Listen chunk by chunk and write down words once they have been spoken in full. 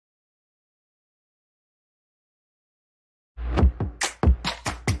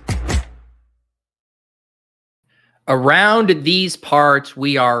Around these parts,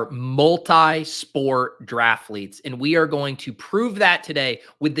 we are multi-sport draftletes, and we are going to prove that today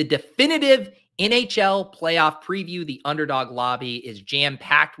with the definitive NHL playoff preview. The Underdog lobby is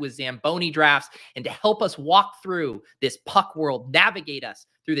jam-packed with Zamboni drafts, and to help us walk through this puck world, navigate us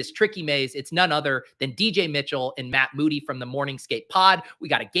through this tricky maze, it's none other than DJ Mitchell and Matt Moody from the Morning Skate Pod. We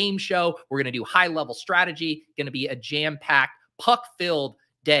got a game show. We're going to do high-level strategy. Going to be a jam-packed, puck-filled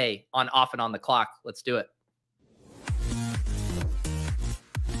day on Off and On the Clock. Let's do it.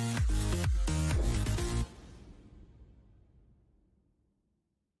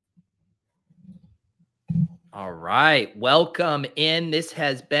 All right. Welcome in. This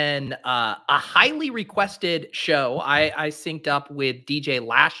has been a highly requested show. I synced up with DJ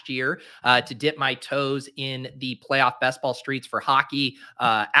last year to dip my toes in the playoff best ball streets for hockey.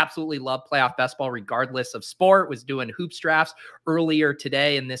 Absolutely love playoff best ball regardless of sport. Was doing hoops drafts earlier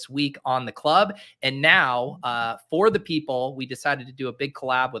today and this week on the club. And now for the people, we decided to do a big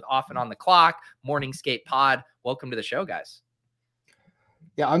collab with Off and On the Clock, Morning Skate Pod. Welcome to the show, guys.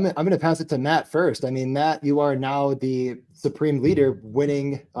 Yeah, I'm going to pass it to Matt first. I mean, Matt, you are now the supreme leader,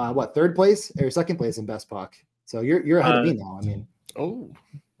 winning third place or second place in best puck. So you're ahead of me now. I mean,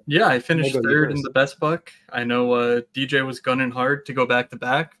 yeah, I finished third in the best puck. I know DJ was gunning hard to go back to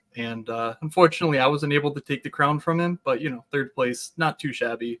back, and unfortunately, I wasn't able to take the crown from him. But third place, not too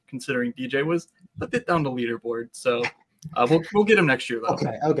shabby considering DJ was a bit down the leaderboard. So. We'll get him next year, though.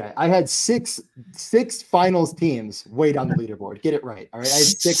 Okay. I had six finals teams way down the leaderboard. Get it right. All right. I had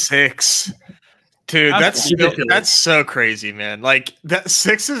six. Dude, that's so crazy, man. Like that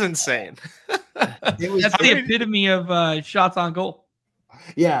 6 is insane. That's the epitome of shots on goal.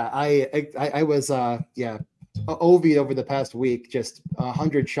 Yeah, I was OV'd over the past week, just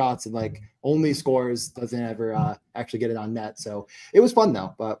 100 shots and like only scores, doesn't ever actually get it on net. So it was fun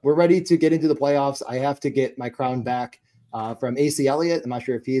though. But we're ready to get into the playoffs. I have to get my crown back. From AC Elliott. I'm not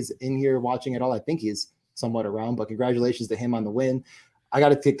sure if he's in here watching at all. I think he's somewhat around, but congratulations to him on the win. I got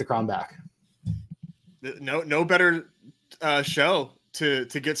to take the crown back. No better show to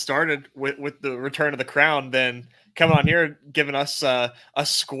get started with the return of the crown than coming on here giving us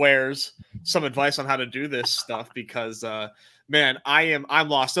squares some advice on how to do this stuff because man, I'm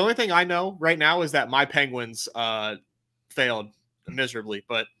lost. The only thing I know right now is that my Penguins failed miserably,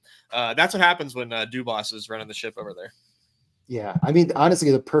 but that's what happens when Dubas is running the ship over there. Yeah, I mean, honestly,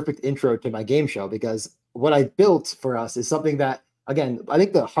 the perfect intro to my game show because what I built for us is something that, again, I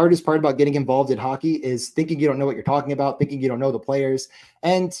think the hardest part about getting involved in hockey is thinking you don't know what you're talking about, thinking you don't know the players.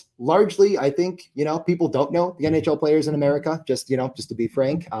 And largely, I think, people don't know the NHL players in America, just to be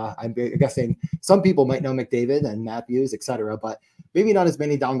frank. I'm guessing some people might know McDavid and Matthews, etc., but maybe not as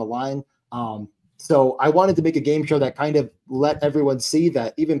many down the line. So I wanted to make a game show that kind of let everyone see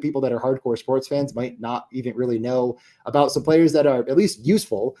that even people that are hardcore sports fans might not even really know about some players that are at least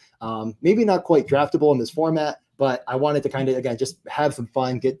useful, maybe not quite draftable in this format, but I wanted to kind of, again, just have some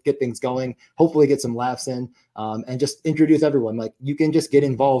fun, get things going, hopefully get some laughs in, and just introduce everyone. Like you can just get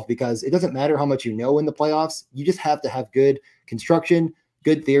involved because it doesn't matter how much you know in the playoffs. You just have to have good construction,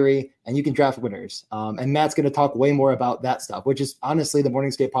 good theory, and you can draft winners. And Matt's going to talk way more about that stuff, which is honestly the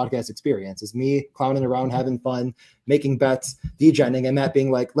Morning Skate podcast experience is me clowning around, having fun, making bets, degenning, and Matt being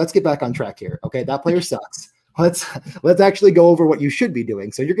like, let's get back on track here. Okay. That player sucks. Let's actually go over what you should be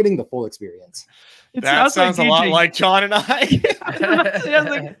doing. So you're getting the full experience. That sounds like a lot like John and I.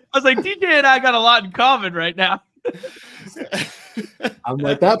 I was like, DJ and I got a lot in common right now. I'm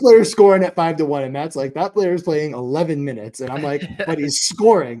like, that player's scoring at 5-1, and Matt's like, that player's playing 11 minutes, and I'm like, but he's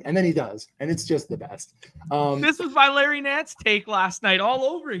scoring, and then he does, and it's just the best. This was my Larry Nance take last night all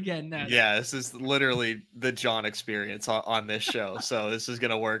over again. Now. Yeah, this is literally the John experience on this show, so this is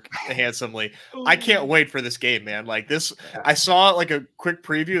gonna work handsomely. I can't wait for this game, man. Like this, I saw like a quick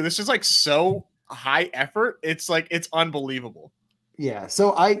preview. This is like so high effort. It's like it's unbelievable. Yeah.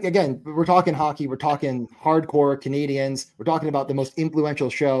 So we're talking hockey. We're talking hardcore Canadians. We're talking about the most influential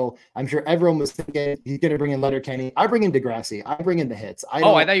show. I'm sure everyone was thinking he's going to bring in Letterkenny. I bring in Degrassi. I bring in the hits. I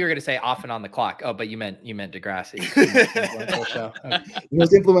thought you were going to say Off and On the Clock. Oh, but you meant Degrassi. The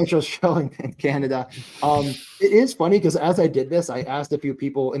most influential show in Canada. It is funny because as I did this, I asked a few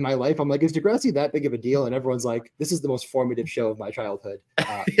people in my life, I'm like, is Degrassi that big of a deal? And everyone's like, this is the most formative show of my childhood.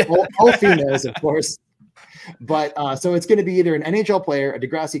 All females, of course. But so it's going to be either an NHL player, a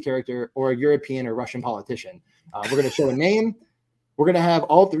Degrassi character, or a European or Russian politician. We're going to show a name. We're going to have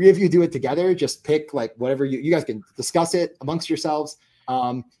all three of you do it together. Just pick like whatever you guys can discuss it amongst yourselves.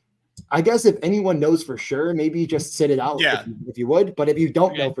 I guess if anyone knows for sure, maybe just sit it out if you would. But if you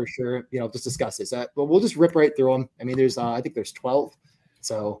don't know for sure, just discuss this. But we'll just rip right through them. I mean, I think there's 12.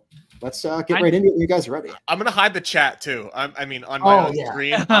 So let's get right into it. You guys are ready? I'm gonna hide the chat too. I mean, on my own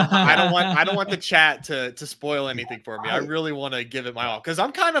screen. I don't want the chat to spoil anything for me. I really want to give it my all because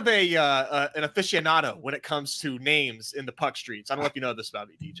I'm kind of an aficionado when it comes to names in the puck streets. I don't know if you know this about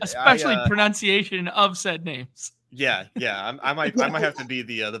me, DJ. Especially pronunciation of said names. Yeah. I might have to be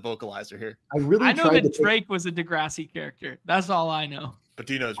the vocalizer here. I know that Drake was a Degrassi character. That's all I know. But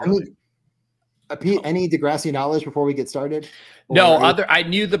do you know his real name? Pete, any Degrassi knowledge before we get started? No, I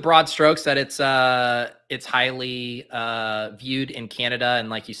knew the broad strokes that it's highly viewed in Canada and,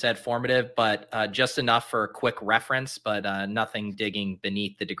 like you said, formative, but just enough for a quick reference, but nothing digging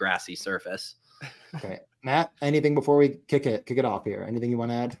beneath the Degrassi surface. Okay, Matt, anything before we kick it off here? Anything you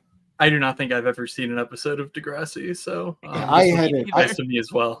want to add? I do not think I've ever seen an episode of Degrassi, so I had to me as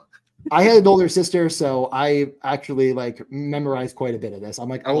well. I had an older sister, so I actually memorized quite a bit of this. I'm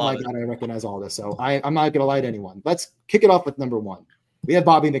like, oh my God, I recognize all this. So I'm not going to lie to anyone. Let's kick it off with number 1. We have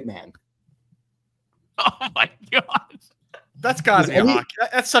Bobby McMahon. Oh my God. That's got to be hockey.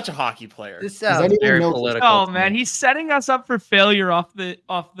 That's such a hockey player. This sounds very political. Oh man, he's setting us up for failure off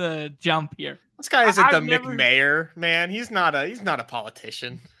the jump here. This guy isn't McMayor, man. He's not a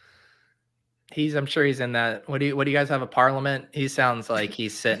politician. I'm sure he's in that. What do you guys have, a parliament? He sounds like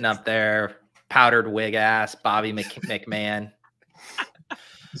he's sitting up there, powdered wig ass, Bobby McMahon.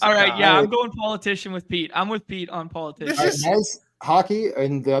 All right, yeah, I'm going politician with Pete. I'm with Pete on politician. Nez, hockey,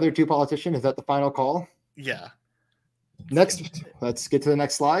 and the other 2 politician. Is that the final call? Yeah. Next, let's get to the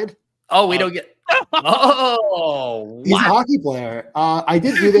next slide. Oh, we don't get. Oh, he's a hockey player. I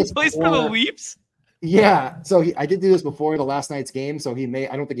did do this. He plays for the Leafs. Yeah, so I did do this before the last night's game, so I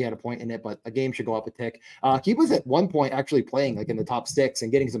don't think he had a point in it, but a game should go up a tick. He was at one point actually playing in the top 6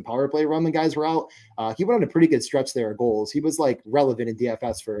 and getting some power play run when guys were out. He went on a pretty good stretch there of goals. He was relevant in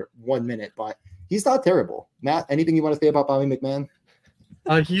DFS for 1 minute, but he's not terrible. Matt, anything you want to say about Bobby McMahon?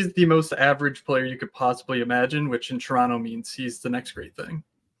 He's the most average player you could possibly imagine, which in Toronto means he's the next great thing.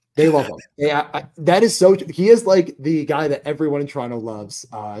 They love him. Yeah, that is so. He is the guy that everyone in Toronto loves,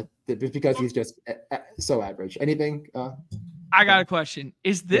 just because he's just so average. Anything? I got a question.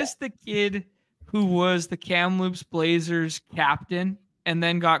 Is this the kid who was the Kamloops Blazers captain and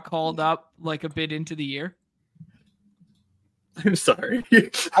then got called up a bit into the year? I'm sorry.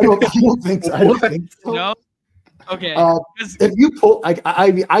 I don't think so. I don't think so. No. Okay. If you pull,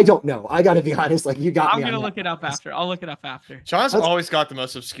 I don't know. I got to be honest. You got me. I'm gonna look it up after. I'll look it up after. John's always got the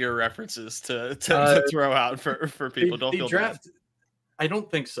most obscure references to throw out for people. Don't feel bad. I don't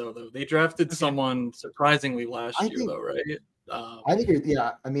think so though. They drafted someone surprisingly last year though, right? I think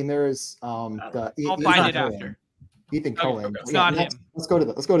I mean, there's I'll find it after. Ethan Cohen. It's not him. Let's go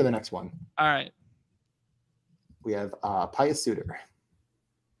to the next one. All right. We have Pius Suter.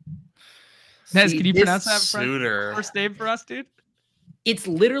 Nez, can you pronounce that first name for us, dude? It's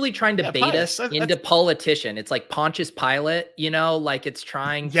literally trying to bait us into politician. It's like Pontius Pilate, it's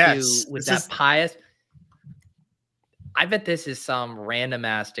trying to with that Pius. I bet this is some random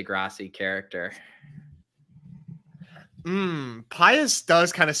ass Degrassi character. Pius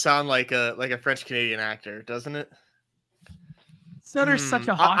does kind of sound like a French Canadian actor, doesn't it? Suter's such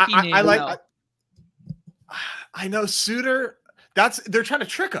a hockey name. I know Suter. They're trying to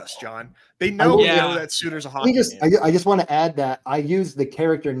trick us, John. They know that Suter's a hockey name. I just want to add that I use the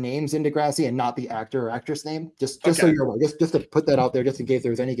character names in Degrassi and not the actor or actress name. Just so you're aware. Just to put that out there, just in case there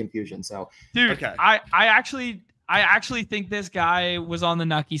was any confusion. So, dude, I actually think this guy was on the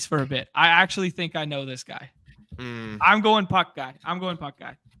Nuckies for a bit. I actually think I know this guy. I'm going puck guy.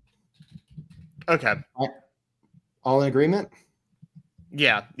 Okay. All in agreement?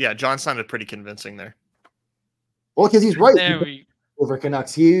 Yeah. John sounded pretty convincing there. Well, because he's right. Over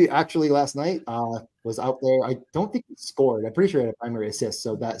Canucks. He actually last night was out there. I don't think he scored. I'm pretty sure he had a primary assist,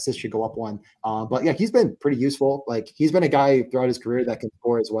 so that assist should go up 1. But yeah, he's been pretty useful. He's been a guy throughout his career that can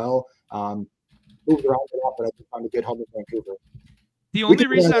score as well. Moved around a lot, but I think found a good home in Vancouver. The only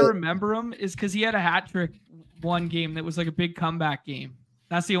reason I remember him is because he had a hat trick one game that was a big comeback game.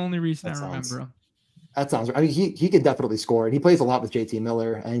 That's the only reason I remember him. That sounds right. I mean, he could definitely score, and he plays a lot with JT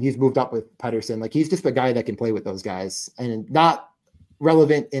Miller, and he's moved up with Pedersen. He's just a guy that can play with those guys, and not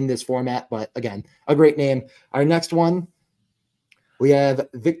relevant in this format, but again, a great name. Our next one, we have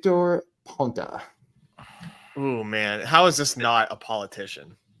Victor Ponta. Oh man, how is this not a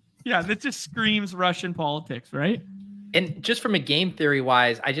politician? Yeah, that just screams Russian politics, right? And just from a game theory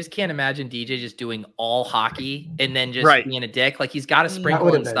wise, I just can't imagine DJ just doing all hockey and then just being a dick. He's got to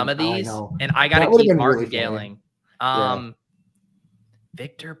sprinkle in some of these, and I got to keep martingaling.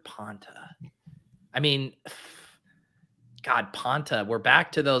 Victor Ponta. I mean, God, Ponta. We're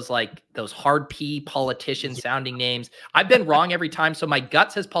back to those hard P politician sounding names. I've been wrong every time. So my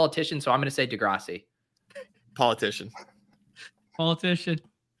gut says politician. So I'm going to say Degrassi. Politician. Yeah,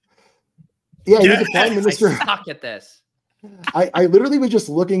 he was the prime minister. I suck at this. I literally was just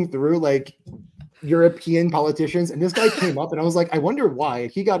looking through like European politicians, and this guy came up, and I was like, I wonder why.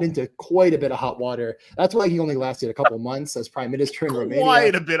 He got into quite a bit of hot water. That's why he only lasted a couple months as prime minister in Romania.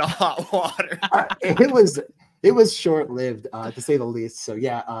 Quite a bit of hot water. It was short-lived, to say the least. So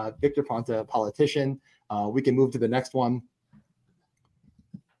yeah, Victor Ponta, politician. We can move to the next one.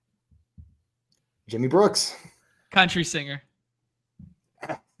 Jimmy Brooks, country singer.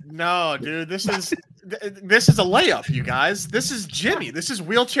 No, dude, this is a layup, you guys. This is Jimmy. This is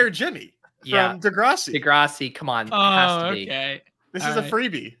wheelchair Jimmy from Degrassi. Degrassi, come on. Oh, okay. This is a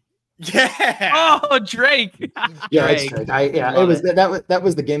freebie. Yeah. Oh, Drake. Yeah, Drake. It's Drake. That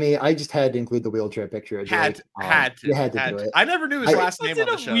was the gimme. I just had to include the wheelchair picture of Drake. Had to do it. I never knew his last name on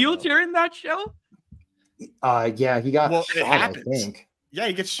the show. Wheelchair in that show? Yeah, he got shot, I think. Yeah,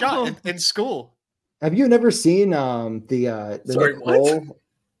 he gets shot in school. Have you never seen the Nick Kroll?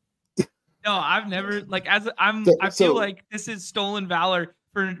 No, I've never I feel like this is stolen valor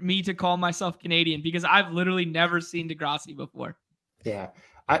for me to call myself Canadian because I've literally never seen Degrassi before. Yeah.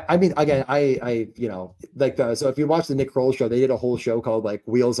 I mean, again, so if you watch the Nick Kroll show, they did a whole show called like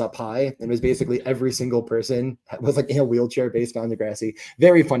Wheels Up High, and it was basically every single person was like in a wheelchair based on Degrassi.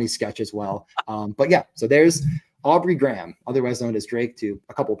 Very funny sketch as well. But yeah, so there's Aubrey Graham, otherwise known as Drake to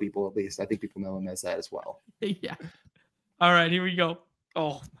a couple people at least. I think people know him as that as well. Yeah. All right, here we go.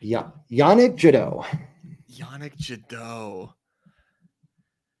 Oh, yeah. Yannick Jadot.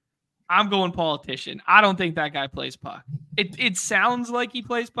 I'm going politician. I don't think that guy plays puck. It sounds like he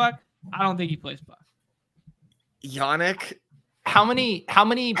plays puck. I don't think he plays puck. Yannick, how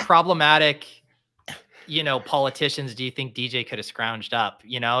many problematic, politicians do you think DJ could have scrounged up?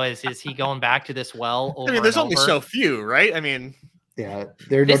 Is he going back to this well? Over there's only so few, right? I mean, yeah,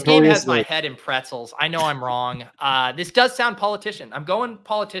 this game has my head in pretzels. I know I'm wrong. This does sound politician. I'm going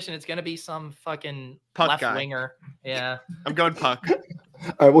politician. It's going to be some fucking puck left guy. Winger. Yeah, I'm going puck.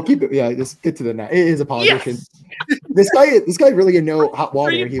 All right, we'll keep it. Yeah, just get to the net. It is a politician. Yes! This guy really in no hot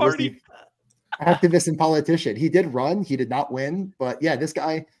water. He was the activist and politician. He did run. He did not win, but yeah, this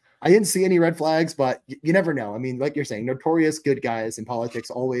guy. I didn't see any red flags, but you never know. I mean, like you're saying, notorious good guys in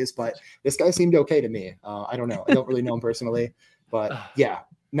politics always, but this guy seemed okay to me. I don't know. I don't really know him personally, but yeah.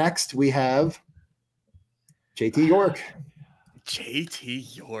 Next we have JT York.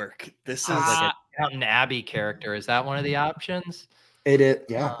 JT York. This is like a Downton Abbey character. Is that one of the options? It is.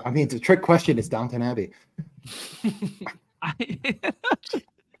 Yeah. I mean, the trick question is Downton Abbey. I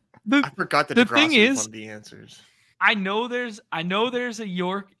forgot that the thing is one of the answers. I know there's a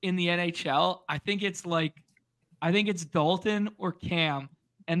York in the NHL. I think it's Dalton or Cam.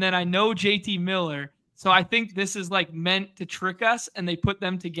 And then I know JT Miller. So I think this is like meant to trick us and they put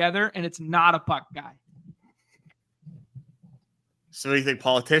them together and it's not a puck guy. So you think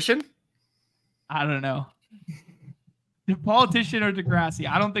politician? I don't know. The politician or Degrassi.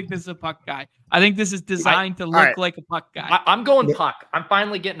 I don't think this is a puck guy. I think this is designed to look like a puck guy. I'm going puck. I'm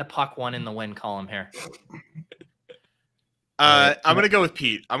finally getting a puck one in the win column here. I'm going to go with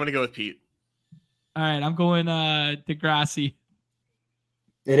Pete. All right. I'm going Degrassi.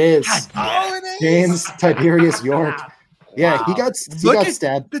 It is. James Tiberius York. Yeah, wow. He got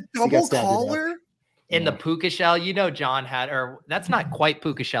stabbed. The double collar? In the puka shell, John had, or that's not quite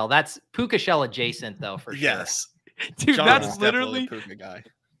puka shell. That's puka shell adjacent, though, for sure. Yes. Dude, John that's literally puka guy.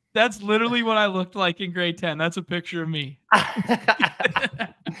 That's literally what I looked like in grade 10. That's a picture of me.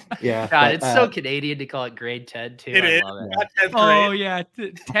 Yeah. God, it's so Canadian to call it grade 10 too. I love it. Oh yeah,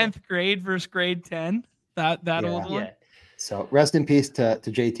 10th grade versus grade 10. That old one. Yeah. So rest in peace to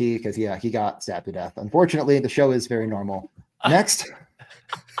JT because he got stabbed to death. Unfortunately, the show is very normal. Next.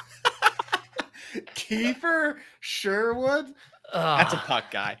 Kiefer Sherwood. That's a puck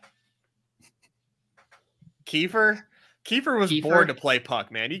guy. Kiefer was born to play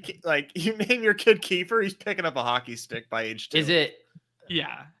puck, man. You name your kid Kiefer, he's picking up a hocky stick by age 2. Is it?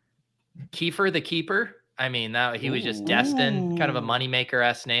 Yeah. Kiefer the Keeper? I mean, he was just destined, kind of a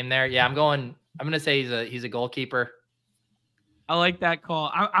moneymaker-esque name there. Yeah, I'm gonna say he's a goalkeeper. I like that call.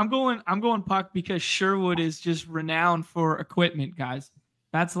 I'm going puck because Sherwood is just renowned for equipment, guys.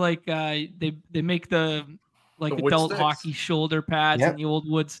 That's like they make the adult hockey shoulder pads and the old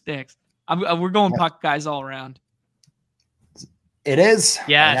wood sticks. We're going puck guys all around. It is.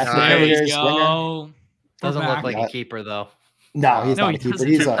 Yeah. There you go. Doesn't look like a keeper though. No, he's not a keeper.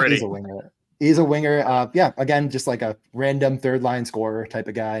 He's a winger. He's a winger. Yeah. Again, just like a random third line scorer type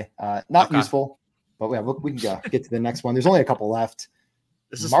of guy. Not useful, But yeah, we can get to the next one. There's only a couple left.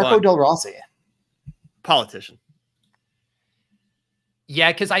 This is Marco Del Rossi. Politician.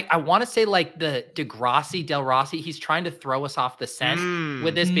 Yeah, because I want to say like the Degrassi, Del Rossi, he's trying to throw us off the scent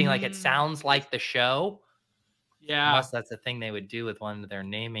with this being like, it sounds like the show. Yeah. Unless that's a thing they would do with one of their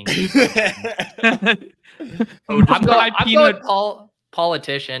naming. I'm going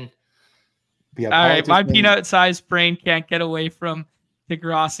politician. Yeah, all right, my peanut-sized brain can't get away from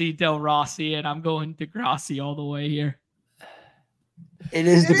Degrassi, Del Rossi, and I'm going Degrassi all the way here. It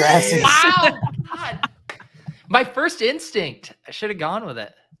is Degrassi. Wow. God. My first instinct. I should have gone with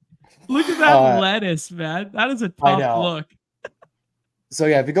it. Look at that lettuce, man. That is a tough look. So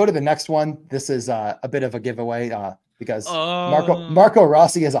yeah, if you go to the next one, this is a bit of a giveaway because Marco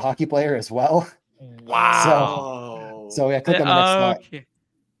Rossi is a hockey player as well. Wow. So yeah, click on the next slide. Okay.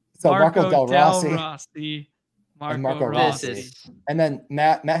 So Marco Del Rossi. Marco Rossi. And then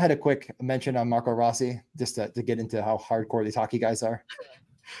Matt had a quick mention on Marco Rossi just to get into how hardcore these hockey guys are.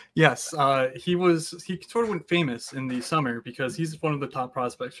 Yes, he sort of went famous in the summer because he's one of the top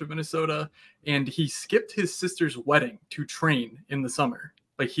prospects for Minnesota, and he skipped his sister's wedding to train in the summer.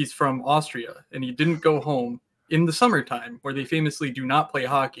 Like, he's from Austria, and he didn't go home in the summertime, where they famously do not play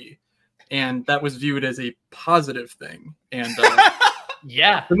hockey, and that was viewed as a positive thing. And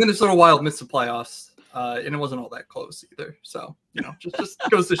yeah, the Minnesota Wild missed the playoffs, and it wasn't all that close either. So, you know, just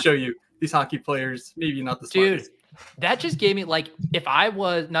goes to show you these hockey players, maybe not the smartest. Dude, that just gave me, like, if I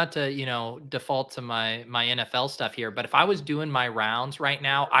was not to, you know, default to my NFL stuff here, but if I was doing my rounds right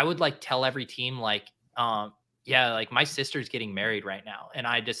now, I would like tell every team like, yeah, like my sister's getting married right now, and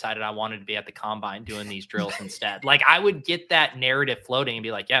I decided I wanted to be at the combine doing these drills instead. Like, I would get that narrative floating and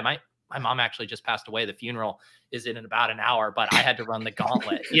be like, yeah, my mom actually just passed away. The funeral is in about an hour, but I had to run the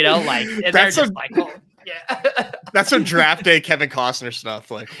gauntlet, you know, like, and they're just like, oh, yeah. That's some draft day Kevin Costner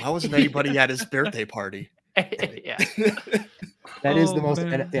stuff. Like, why wasn't anybody at his birthday party? Yeah. That is the most,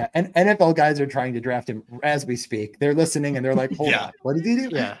 and NFL guys are trying to draft him as we speak. They're listening and they're like, hold on, what did he do?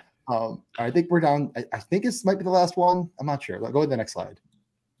 Yeah. I think we're down. I think this might be the last one. I'm not sure. Go to the next slide.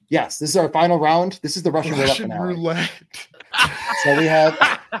 Yes, this is our final round. This is the Russian roulette. So we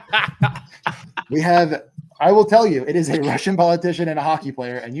have, I will tell you, it is a Russian politician and a hockey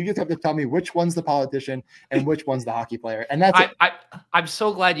player, and you just have to tell me which one's the politician and which one's the hockey player. And that's I'm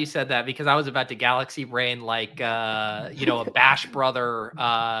so glad you said that, because I was about to galaxy brain like you know, a Bash Brother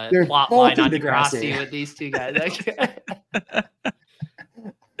plot line on Degrassi with these two guys.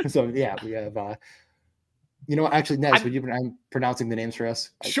 So yeah, we have you know, actually, Nez, would you mind pronouncing the names for us?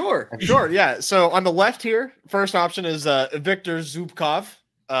 Sure. Yeah. So on the left here, first option is Viktor Zubkov,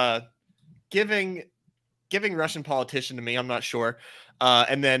 giving Russian politician to me. I'm not sure.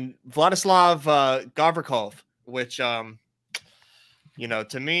 And then Vladislav Gavrikov, which, you know,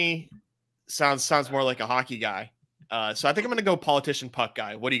 to me sounds more like a hockey guy. So I think I'm going to go politician puck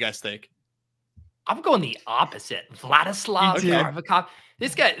guy. What do you guys think? I'm going the opposite. Vladislav Gavrikov.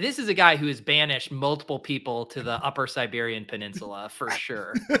 This is a guy who has banished multiple people to the Upper Siberian Peninsula for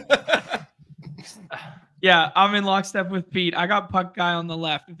sure. Yeah, I'm in lockstep with Pete. I got puck guy on the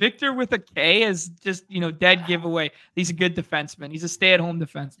left. Victor with a K is just, you know, dead giveaway. He's a good defenseman. He's a stay-at-home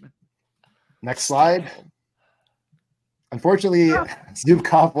defenseman. Next slide. Unfortunately,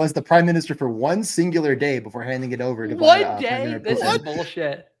 Zubkov was the prime minister for one singular day before handing it over to one day. This is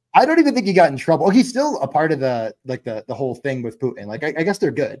bullshit. I don't even think he got in trouble. He's still a part of the whole thing with Putin. Like, I guess they're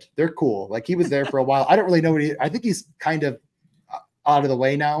good. They're cool. Like, he was there for a while. I don't really know I think he's kind of out of the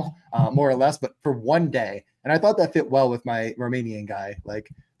way now, more or less, but for one day. And I thought that fit well with my Romanian guy. Like,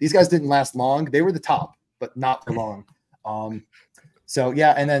 these guys didn't last long. They were the top, but not for long. So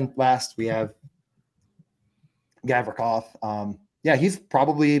yeah. And then last we have Gavrikov. Yeah, he's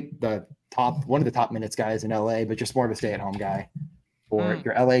probably one of the top minutes guys in LA, but just more of a stay-at-home guy for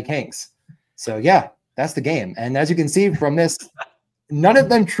your LA Kings. So yeah, that's the game. And as you can see from this, none of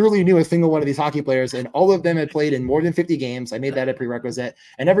them truly knew a single one of these hockey players, and all of them had played in more than 50 games. I made that a prerequisite,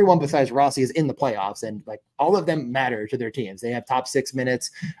 and everyone besides Rossi is in the playoffs, and like all of them matter to their teams. They have top 6 minutes,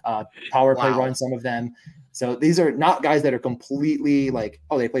 power play run, some of them. So these are not guys that are completely like,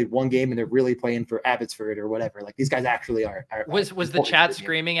 oh, they played one game and they're really playing for Abbotsford or whatever. Like, these guys actually are was the chat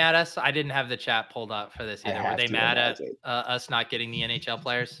screaming at us? I didn't have the chat pulled up for this either. Were they mad at us not getting the NHL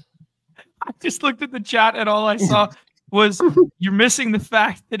players? I just looked at the chat and all I saw was, you're missing the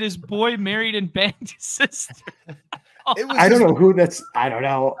fact that his boy married and banged his sister. I don't know who that's. I don't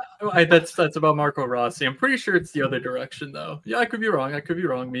know. That's about Marco Rossi. I'm pretty sure it's the other direction, though. Yeah, I could be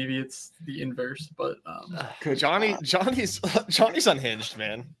wrong. Maybe it's the inverse, but Johnny's unhinged,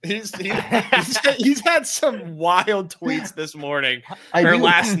 man. He's had some wild tweets this morning or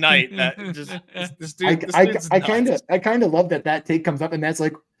last night that just this dude. I kind of love that take comes up, and that's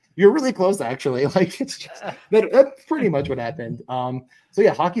like, you're really close, actually. Like, it's just that's pretty much what happened. So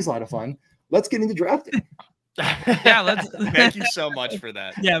yeah, hockey's a lot of fun. Let's get into drafting. Yeah, let's. Thank you so much for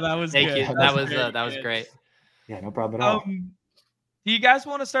that. Yeah, that was Thank good. you. That was great. Yeah, no problem at all. Do you guys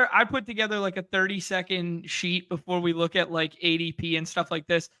want to start? I put together like a 30-second sheet before we look at like ADP and stuff like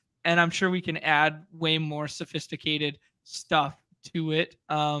this, and I'm sure we can add way more sophisticated stuff to it.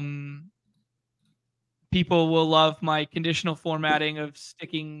 People will love my conditional formatting of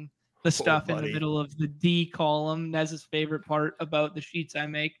sticking the stuff in the middle of the D column. Nez's favorite part about the sheets I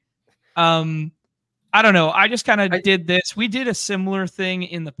make. I don't know. I just kind of did this. We did a similar thing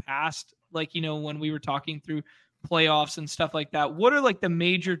in the past, like, you know, when we were talking through playoffs and stuff like that. What are like the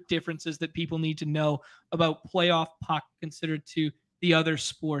major differences that people need to know about playoff puck considered to the other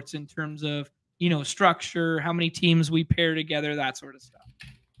sports in terms of, you know, structure, how many teams we pair together, that sort of stuff?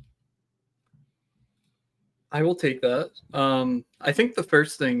 I will take that. I think the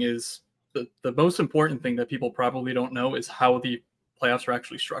first thing is the most important thing that people probably don't know is how the playoffs are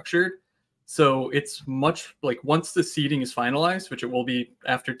actually structured. So it's much like once the seeding is finalized, which it will be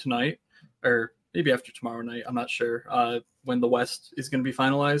after tonight or maybe after tomorrow night. I'm not sure when the West is going to be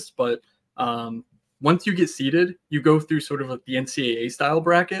finalized. But once you get seeded, you go through sort of like the NCAA style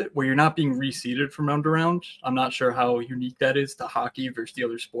bracket where you're not being reseeded from round to round. I'm not sure how unique that is to hockey versus the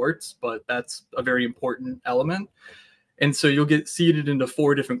other sports, but that's a very important element. And so you'll get seeded into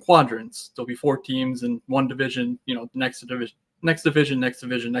 4 different quadrants. There'll be 4 teams in one division, you know, next division,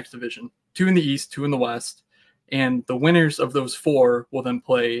 2 in the East, 2 in the West. And the winners of those 4 will then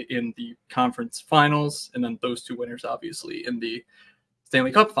play in the conference finals. And then those 2 winners, obviously, in the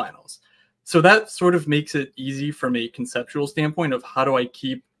Stanley Cup finals. So that sort of makes it easy from a conceptual standpoint of how do I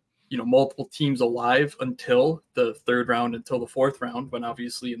keep, you know, multiple teams alive until the 3rd round, until the 4th round, when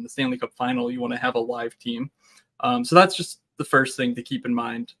obviously in the Stanley Cup final, you want to have a live team. So that's just the first thing to keep in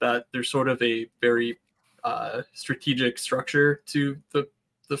mind, that there's sort of a very strategic structure to the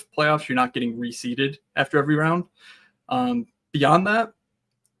playoffs. You're not getting reseeded after every round. Beyond that,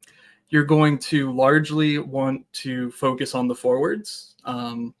 you're going to largely want to focus on the forwards.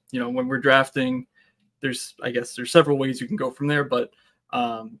 You know, when we're drafting, there's several ways you can go from there, but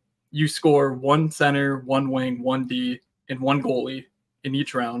you score 1 center, 1 wing, 1 D, and 1 goalie in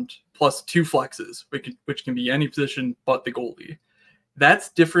each round, plus 2 flexes, which can be any position but the goalie. That's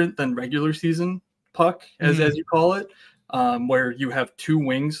different than regular season puck, as you call it, where you have 2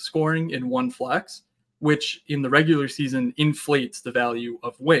 wings scoring in 1 flex, which in the regular season inflates the value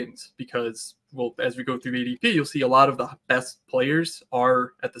of wings because, well, as we go through ADP, you'll see a lot of the best players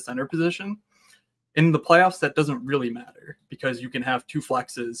are at the center position. In the playoffs, that doesn't really matter because you can have 2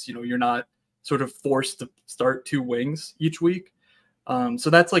 flexes. You know, you're not sort of forced to start 2 wings each week. So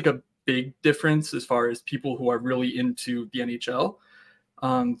that's like a big difference as far as people who are really into the NHL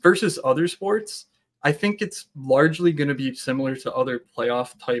versus other sports. I think it's largely going to be similar to other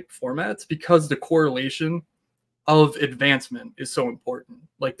playoff type formats because the correlation of advancement is so important.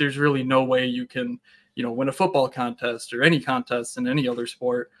 Like there's really no way you can, you know, win a football contest or any contest in any other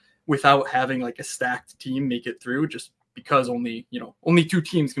sport without having like a stacked team make it through, just because only 2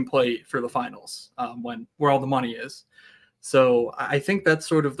 teams can play for the finals where all the money is. So I think that's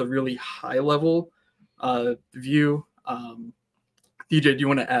sort of the really high level view. DJ, do you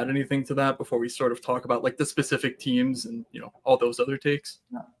want to add anything to that before we sort of talk about like the specific teams and, you know, all those other takes?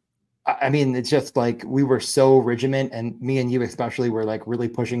 No. I mean, it's just like we were so regiment, and me and you especially were like really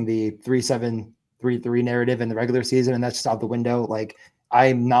pushing the 3-7-3-3 narrative in the regular season, and that's just out the window. Like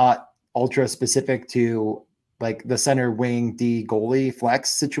I'm not ultra specific to like the center wing D goalie flex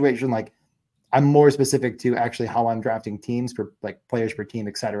situation. Like I'm more specific to actually how I'm drafting teams for like players per team,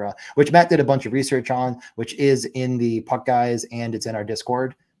 etc., which Matt did a bunch of research on, which is in the Puck Guys and it's in our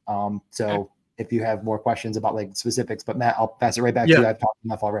Discord. So if you have more questions about like specifics, but Matt, I'll pass it right back to you. I've talked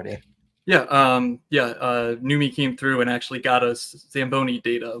enough already. Neumy came through and actually got us Zamboni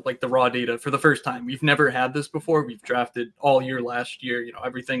data, like the raw data for the first time. We've never had this before. We've drafted all year last year. You know,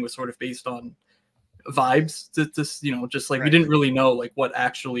 everything was sort of based on vibes. Just like we didn't really know like what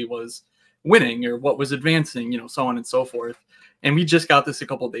actually was winning or what was advancing, you know, so on and so forth. And we just got this a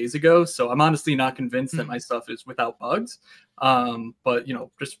couple of days ago, so I'm honestly not convinced that my stuff is without bugs. But you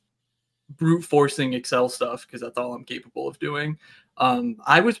know, just brute forcing Excel stuff because that's all I'm capable of doing.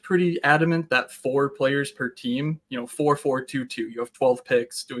 I was pretty adamant that 4 players per team, 4-4-2-2. You have 12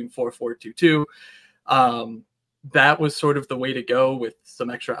 picks doing 4-4-2-2. That was sort of the way to go with some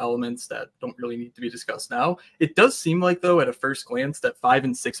extra elements that don't really need to be discussed now. It does seem like, though, at a first glance, that 5-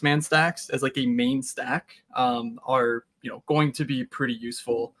 and 6-man stacks as like a main stack are going to be pretty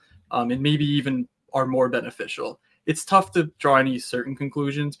useful and maybe even are more beneficial. It's tough to draw any certain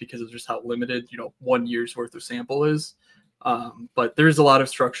conclusions because of just how limited 1 year's worth of sample is. But there's a lot of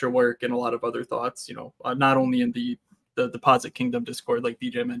structure work and a lot of other thoughts, not only in the Deposit Kingdom Discord, like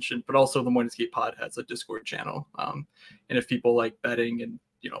DJ mentioned, but also the Morning Skate Pod has a Discord channel. And if people like betting and,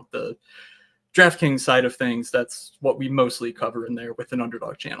 the DraftKings side of things, that's what we mostly cover in there with an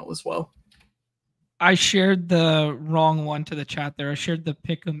Underdog channel as well. I shared the wrong one to the chat there. I shared the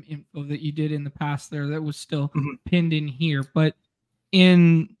pick'em info that you did in the past there that was still pinned in here. But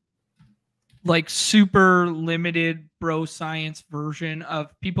in like super limited bro science version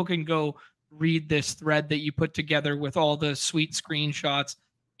of, people can go read this thread that you put together with all the sweet screenshots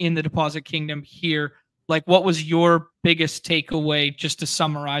in the Deposit Kingdom here. Like, what was your biggest takeaway, just to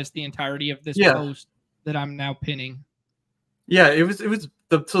summarize the entirety of this post that I'm now pinning? Yeah, it was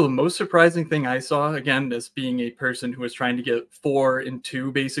the most surprising thing I saw, again, as being a person who was trying to get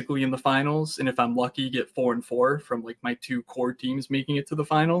 4-2 basically in the finals, and if I'm lucky, get 4-4 from like my 2 core teams making it to the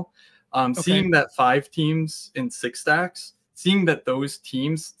final. Seeing that 5 teams in 6 stacks, seeing that those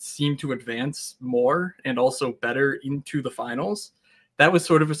teams seem to advance more and also better into the finals, that was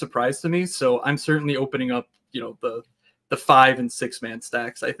sort of a surprise to me. So I'm certainly opening up, the 5- and 6-man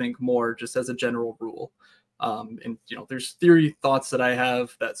stacks, I think, more just as a general rule. And there's theory thoughts that I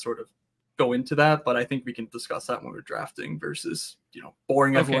have that sort of go into that, but I think we can discuss that when we're drafting versus,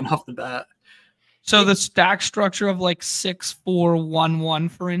 boring everyone off the bat. So the stack structure of like 6-4-1-1,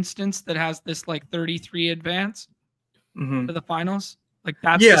 for instance, that has this like 33 advance for the finals, like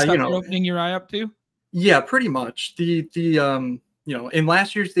that's the stuff you're opening your eye up to. Yeah, pretty much. The in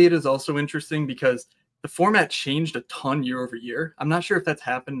last year's data is also interesting because the format changed a ton year over year. I'm not sure if that's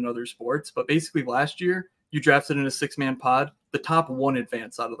happened in other sports, but basically last year you drafted in a 6-man pod, the top 1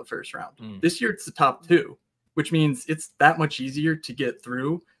 advance out of the first round. This year it's the top 2, which means it's that much easier to get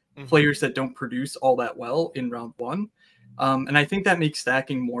through players that don't produce all that well in round 1. And I think that makes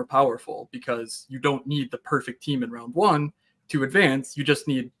stacking more powerful because you don't need the perfect team in round 1 to advance. You just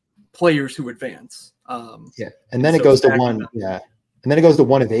need players who advance. And then it goes to 1. And then it goes to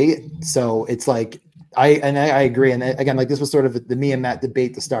 1 of 8. So it's like, I agree. And again, like this was sort of the me and Matt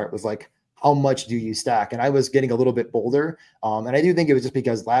debate to start, was like, how much do you stack? And I was getting a little bit bolder. And I do think it was just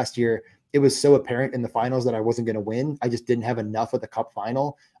because last year it was so apparent in the finals that I wasn't going to win. I just didn't have enough of the cup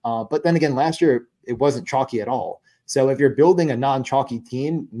final. But then again, last year it wasn't chalky at all. So if you're building a non-chalky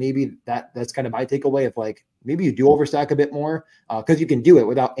team, maybe that's kind of my takeaway of like, maybe you do overstack a bit more because you can do it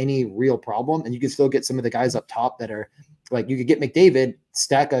without any real problem. And you can still get some of the guys up top that are like, you could get McDavid,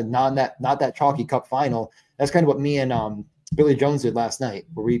 stack a not that chalky cup final. That's kind of what me and Billy Jones did last night,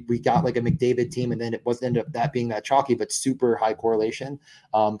 where we got like a McDavid team, and then it wasn't ended up that being that chalky, but super high correlation.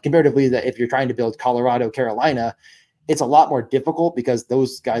 Comparatively, that if you're trying to build Colorado, Carolina, it's a lot more difficult because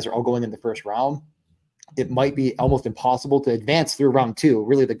those guys are all going in the first round. It might be almost impossible to advance through round 2,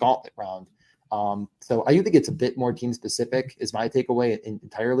 really the gauntlet round. So I do think it's a bit more team specific is my takeaway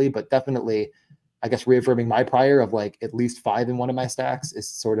entirely, but definitely, I guess, reaffirming my prior of like at least 5 in one of my stacks is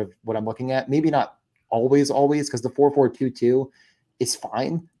sort of what I'm looking at. Maybe not always, because the 4-4-2-2 is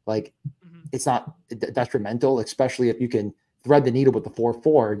fine. Like it's not detrimental, especially if you can thread the needle with the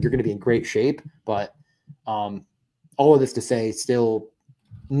 4-4, you're going to be in great shape. But all of this to say, still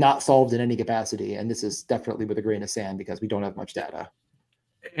not solved in any capacity. And this is definitely with a grain of sand because we don't have much data.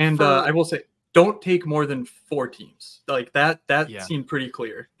 And I will say, don't take more than 4 teams. Like that seemed pretty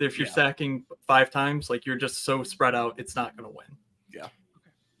clear. If you're stacking 5 times, like you're just so spread out, it's not going to win. Yeah.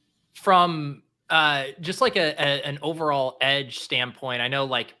 From just like an overall edge standpoint, I know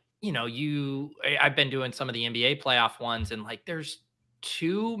like, I've been doing some of the NBA playoff ones, and like there's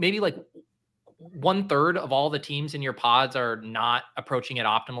 2, maybe like 1/3 of all the teams in your pods are not approaching it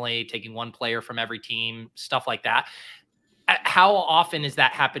optimally, taking 1 player from every team, stuff like that. How often is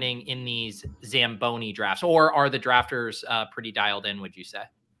that happening in these Zamboni drafts, or are the drafters pretty dialed in, would you say?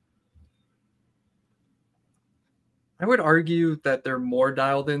 I would argue that they're more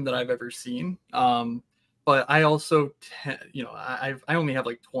dialed in than I've ever seen. But I also, I only have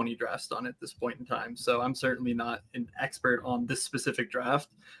like 20 drafts done at this point in time. So I'm certainly not an expert on this specific draft.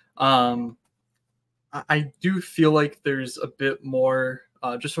 I do feel like there's a bit more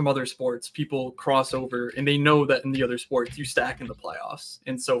just from other sports, people cross over and they know that in the other sports you stack in the playoffs.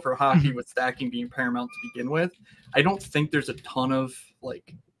 And so for hockey, with stacking being paramount to begin with, I don't think there's a ton of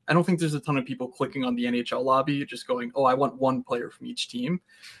people clicking on the NHL lobby just going, oh, I want one player from each team.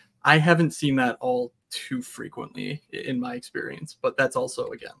 I haven't seen that all too frequently in my experience, but that's also,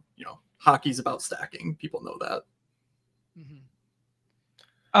 again, hockey's about stacking. People know that.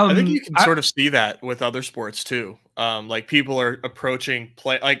 I think you can sort of see that with other sports too. Like people are approaching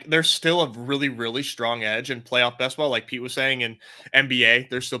like there's still a really, really strong edge in playoff basketball. Like Pete was saying, in NBA,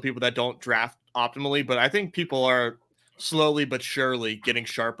 there's still people that don't draft optimally, but I think people are slowly but surely getting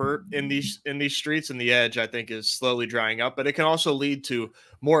sharper in these streets, and the edge, I think, is slowly drying up. But it can also lead to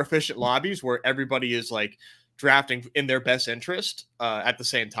more efficient lobbies where everybody is like drafting in their best interest at the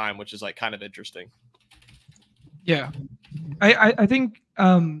same time, which is like kind of interesting. Yeah, I think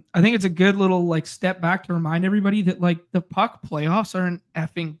it's a good little like step back to remind everybody that like the puck playoffs are an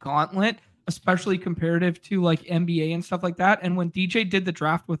effing gauntlet, especially comparative to like NBA and stuff like that. And when DJ did the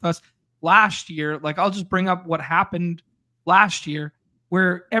draft with us last year, like I'll just bring up what happened last year,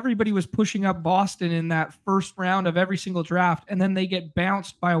 where everybody was pushing up Boston in that first round of every single draft, and then they get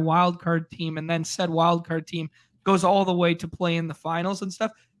bounced by a wild card team, and then said wild card team goes all the way to play in the finals and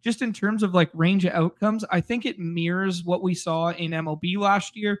stuff. Just in terms of like range of outcomes, I think it mirrors what we saw in MLB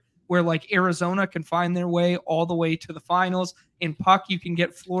last year, where like Arizona can find their way all the way to the finals. In puck, you can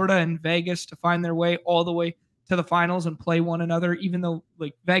get Florida and Vegas to find their way all the way to the finals and play one another, even though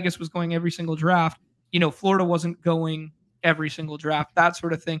like Vegas was going every single draft, Florida wasn't going every single draft, that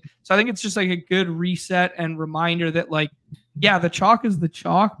sort of thing. So I think it's just like a good reset and reminder that like, yeah, the chalk is the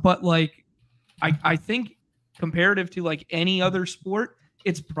chalk, but like, I think comparative to like any other sport,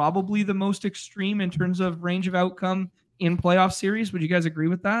 it's probably the most extreme in terms of range of outcome in playoff series. Would you guys agree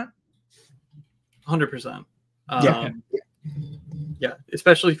with that? 100%. Yeah,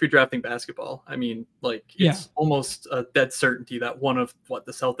 especially if you're drafting basketball. I mean, like it's almost a dead certainty that one of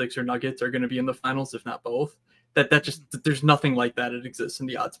the Celtics or Nuggets are going to be in the finals, if not both. That just, there's nothing like that. It exists in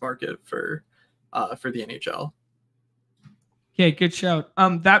the odds market for the NHL. Okay, good shout.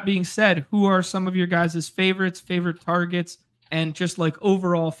 That being said, who are some of your guys' favorite targets, and just like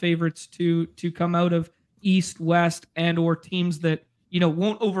overall favorites to come out of East, West, and or teams that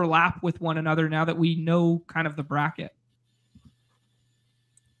won't overlap with one another now that we know kind of the bracket?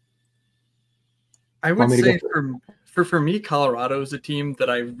 I would say for me, Colorado is a team that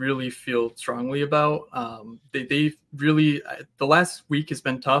I really feel strongly about. They really, the last week has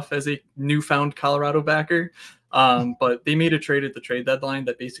been tough as a newfound Colorado backer, but they made a trade at the trade deadline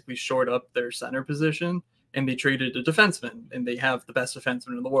that basically shored up their center position, and they traded a defenseman, and they have the best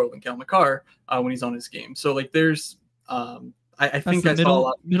defenseman in the world in Cal McCarr when he's on his game. So like there's, I think I saw a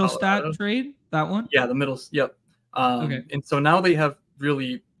lot. Middle stat trade, that one? Yeah, the middle. Yep. Okay. And so now they have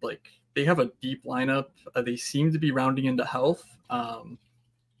really they have a deep lineup. They seem to be rounding into health.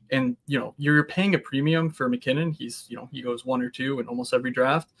 And you're paying a premium for McKinnon. He's, he goes 1 or 2 in almost every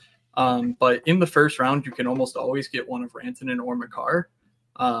draft. But in the first round, you can almost always get one of Rantanen or McCarr.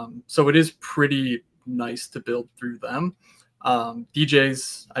 So it is pretty nice to build through them.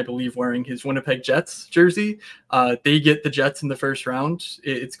 DJ's, I believe, wearing his Winnipeg Jets jersey. They get the Jets in the first round.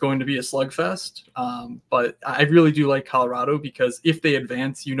 It's going to be a slugfest. But I really do like Colorado because if they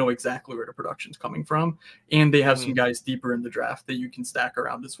advance, you know exactly where the production's coming from. And they have some guys deeper in the draft that you can stack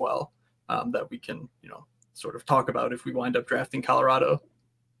around as well, that we can, sort of talk about if we wind up drafting Colorado.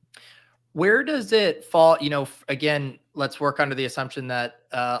 Where does it fall? Again, let's work under the assumption that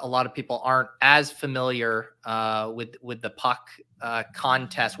a lot of people aren't as familiar with the puck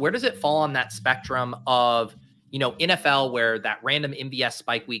contest. Where does it fall on that spectrum of, NFL, where that random MVS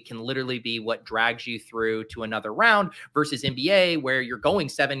spike week can literally be what drags you through to another round, versus NBA, where you're going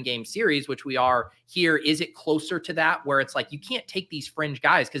 7-game series, which we are here? Is it closer to that, where it's like you can't take these fringe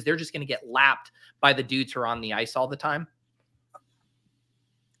guys because they're just going to get lapped by the dudes who are on the ice all the time?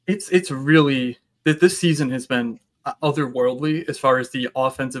 It's really, this season has been otherworldly as far as the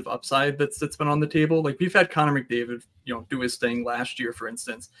offensive upside that's been on the table. Like we've had Connor McDavid, do his thing last year, for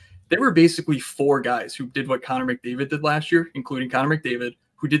instance. There were basically 4 guys who did what Connor McDavid did last year, including Connor McDavid,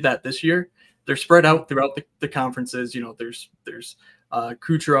 who did that this year. They're spread out throughout the conferences. There's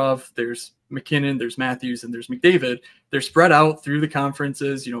Kucherov, there's McKinnon, there's Matthews, and there's McDavid. They're spread out through the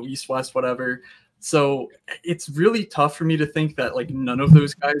conferences, East, West, whatever. So it's really tough for me to think that like none of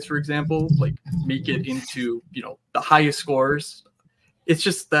those guys, for example, like make it into, the highest scores. It's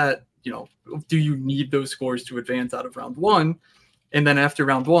just that, do you need those scores to advance out of round 1? And then after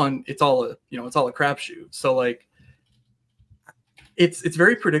round 1, it's all a crapshoot. So like it's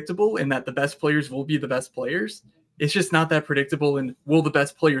very predictable in that the best players will be the best players. it's just not that predictable. And will the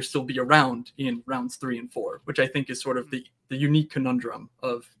best players still be around in rounds 3 and 4, which I think is sort of the unique conundrum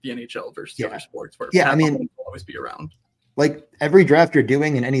of the NHL versus other sports, where I mean, will always be around. Like every draft you're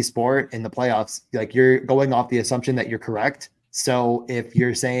doing in any sport in the playoffs, like you're going off the assumption that you're correct. So if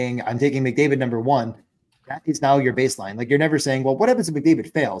you're saying I'm taking McDavid number 1, that is now your baseline. Like you're never saying, well, what happens if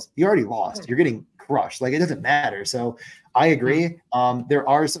McDavid fails? You already lost. You're getting crushed. Like it doesn't matter. So I agree. There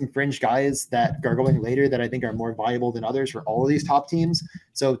are some fringe guys that are going later that I think are more viable than others for all of these top teams.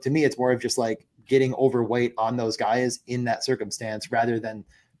 So to me, it's more of just like getting overweight on those guys in that circumstance rather than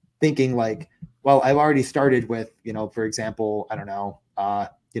thinking like, well, I've already started with, for example, I don't know,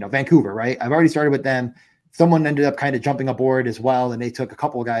 Vancouver, right? I've already started with them. Someone ended up kind of jumping aboard as well, and they took a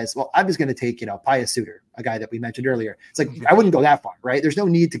couple of guys. Well, I'm just going to take, Pius Suter, a guy that we mentioned earlier. It's like, I wouldn't go that far, right? There's no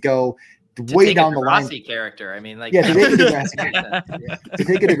need to go way down the line. Character. I mean, like, yeah, to take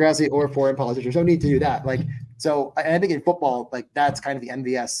a Degrassi or foreign politician, there's no need to do that. Like, so I think in football, like that's kind of the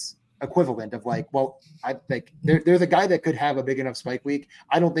MVS equivalent of like, well, I think there's a guy that could have a big enough spike week.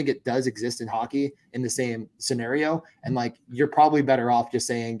 I don't think it does exist in hockey in the same scenario. And like, you're probably better off just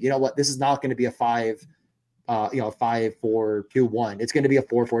saying, you know what, this is not going to be a 5-4-2-1. It's going to be a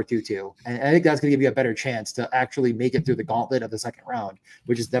 4-4-2-2. And I think that's going to give you a better chance to actually make it through the gauntlet of the second round,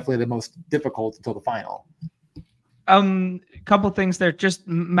 which is definitely the most difficult until the final. Couple things there, just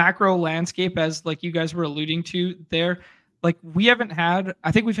macro landscape, as like you guys were alluding to there. Like we haven't had,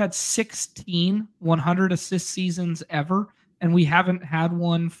 I think we've had 16 100 assist seasons ever. And we haven't had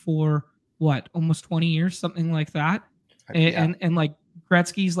one for what, almost 20 years, something like that. And like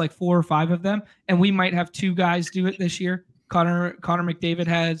Gretzky's like 4 or 5 of them. And we might have 2 guys do it this year. Connor McDavid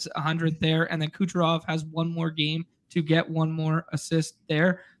has 100 there. And then Kucherov has 1 more game to get 1 more assist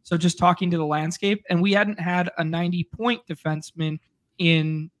there. So just talking to the landscape, and we hadn't had a 90-point defenseman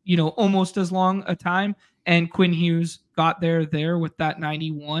in, almost as long a time. And Quinn Hughes got there with that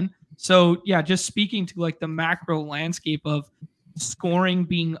 91. So yeah, just speaking to like the macro landscape of scoring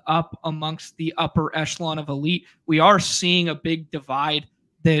being up amongst the upper echelon of elite, we are seeing a big divide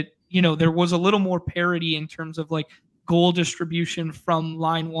that, there was a little more parity in terms of like goal distribution from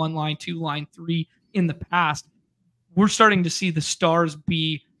line 1, line 2, line 3 in the past. We're starting to see the stars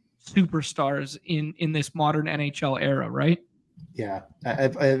be superstars in this modern NHL era, right? Yeah,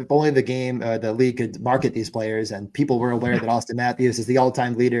 if only the league could market these players and people were aware that Austin Matthews is the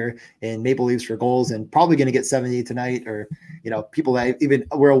all-time leader in Maple Leafs for goals and probably going to get 70 tonight, or, people that even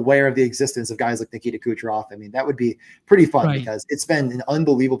were aware of the existence of guys like Nikita Kucherov. I mean, that would be pretty fun because it's been an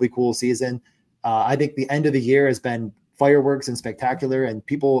unbelievably cool season. I think the end of the year has been fireworks and spectacular, and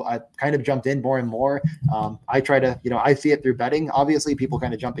people kind of jumped in more and more. I try to, I see it through betting, obviously, people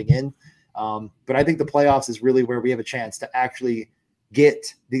kind of jumping in. But I think the playoffs is really where we have a chance to actually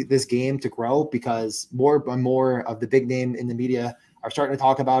get this game to grow, because more and more of the big name in the media are starting to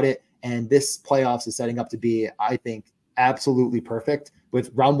talk about it. And this playoffs is setting up to be, I think, absolutely perfect,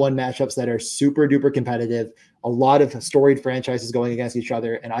 with round 1 matchups that are super duper competitive, a lot of storied franchises going against each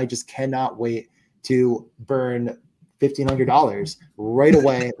other. And I just cannot wait to burn $1,500 right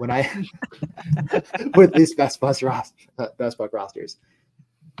away when I with these best buck rosters.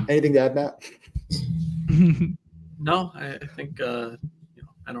 Anything to add, Matt? No, I think I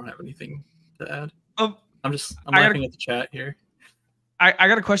don't have anything to add. I'm laughing at the chat here. I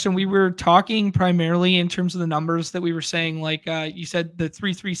got a question. We were talking primarily in terms of the numbers that we were saying, like you said the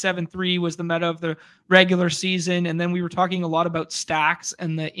 3-3-7-3 was the meta of the regular season, and then we were talking a lot about stacks,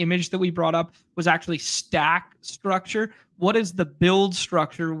 and the image that we brought up was actually stack structure. What is the build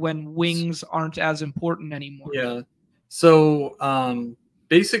structure when wings aren't as important anymore? Yeah. So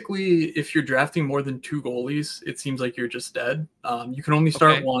basically, if you're drafting more than 2 goalies, it seems like you're just dead. You can only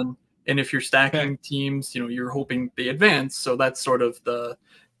start 1. And if you're stacking teams, you're hoping they advance. So that's sort of the,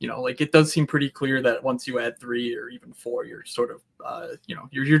 like it does seem pretty clear that once you add 3 or even 4, you're sort of,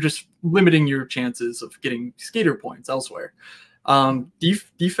 you're just limiting your chances of getting skater points elsewhere.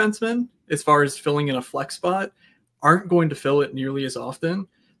 Defensemen, as far as filling in a flex spot, aren't going to fill it nearly as often.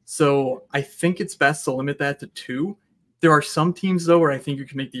 So I think it's best to limit that to 2. There are some teams, though, where I think you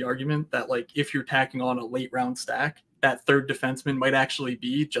can make the argument that, like, if you're tacking on a late round stack, that 3rd defenseman might actually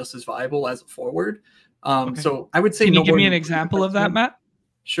be just as viable as a forward. So I would say, can you give me an example of that, Matt?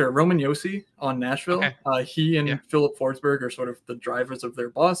 Sure. Roman Josi on Nashville. Okay. He and Philip Forsberg are sort of the drivers of their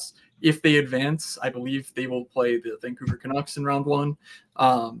bus. If they advance, I believe they will play the Vancouver Canucks in round 1.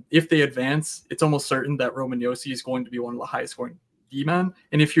 If they advance, it's almost certain that Roman Josi is going to be one of the highest scoring D-man.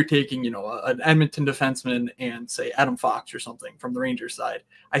 And if you're taking, an Edmonton defenseman and say Adam Fox or something from the Rangers side,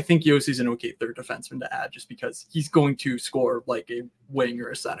 I think Yossi's an okay 3rd defenseman to add, just because he's going to score like a wing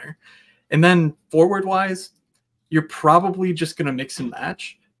or a center. And then forward wise, you're probably just going to mix and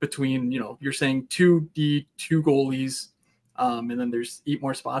match between, you're saying 2D, 2 goalies, and then there's 8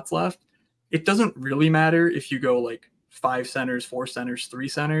 more spots left. It doesn't really matter if you go like 5 centers, 4 centers, 3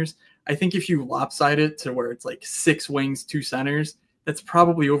 centers. I think if you lopside it to where it's like 6 wings, 2 centers, that's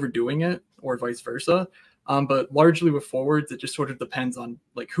probably overdoing it, or vice versa. But largely with forwards, it just sort of depends on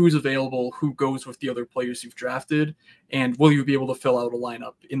like who's available, who goes with the other players you've drafted, and will you be able to fill out a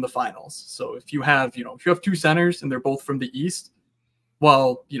lineup in the finals. So if you have, if you have 2 centers and they're both from the East,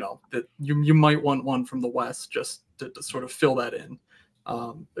 well, that you might want one from the West just to sort of fill that in.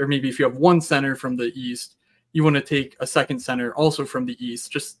 Or maybe if you have 1 center from the East, you want to take a second center also from the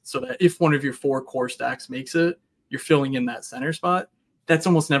East, just so that if one of your 4 core stacks makes it, you're filling in that center spot. That's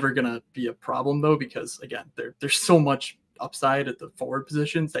almost never going to be a problem, though, because, again, there's so much upside at the forward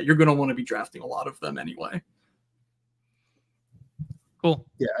positions that you're going to want to be drafting a lot of them anyway. Cool.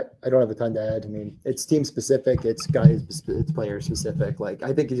 Yeah, I don't have a ton to add. I mean, it's team specific, it's guys, it's player specific. Like,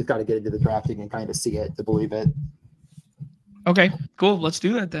 I think you just got to get into the drafting and kind of see it to believe it. Okay, cool. Let's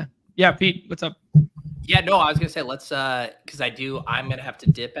do that then. Yeah, Pete, what's up? Yeah, no, I was gonna say let's because I'm gonna have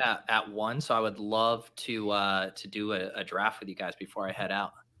to dip at 1, so I would love to do a draft with you guys before I head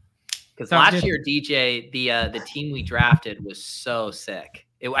out. Because last year, DJ, the team we drafted was so sick.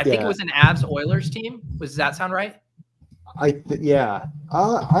 I think it was an Avs Oilers team. Does that sound right? I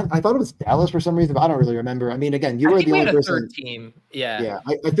thought it was Dallas for some reason, but I don't really remember. I mean, again, you were the only person. Third team. Yeah.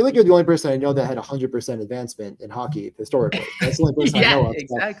 I feel like you're the only person I know that had 100% advancement in hockey historically. That's the only person I know of.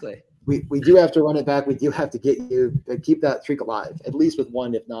 Exactly. We do have to run it back. We do have to keep that streak alive, at least with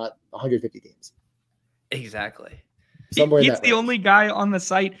 1, if not 150 teams. Exactly. He's the only guy on the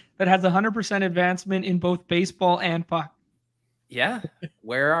site that has 100% advancement in both baseball and puck. Yeah.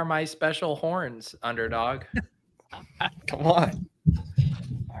 Where are my special horns, Underdog? Come on.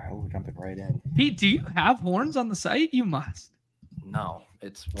 All right, we're jumping right in. Pete, do you have horns on the site? You must. No,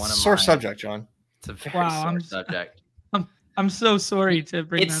 it's one of sore subject, John. It's a very sore subject. I'm so sorry to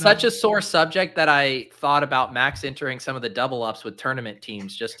bring it's such a sore subject that I thought about max entering some of the double ups with tournament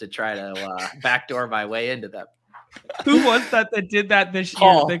teams just to try to backdoor my way into them. Who was that did that this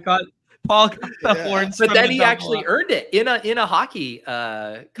year? They got Paul got the horns, but then he actually earned it in a hockey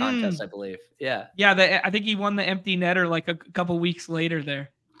contest, I believe. Yeah. Yeah, I think he won the empty netter like a couple weeks later there.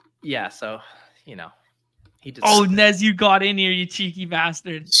 Yeah, so he did. Oh, Nez, you got in here, you cheeky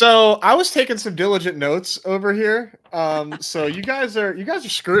bastard. So I was taking some diligent notes over here. So you guys are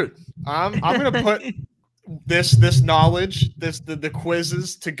screwed. I'm gonna put this knowledge, the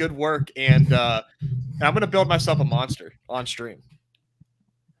quizzes to good work, and I'm gonna build myself a monster on stream.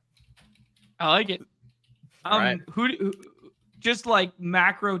 I like it. Right. Who just like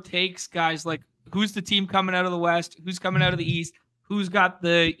macro takes, guys, like who's the team coming out of the West, who's coming out of the East, who's got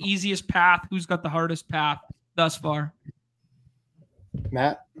the easiest path, who's got the hardest path thus far?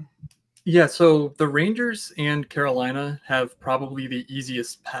 Matt? Yeah, so the Rangers and Carolina have probably the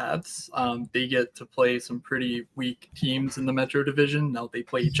easiest paths. They get to play some pretty weak teams in the Metro Division. Now they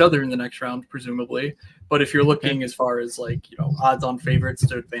play each other in the next round, presumably. But if you're looking as far as odds-on favorites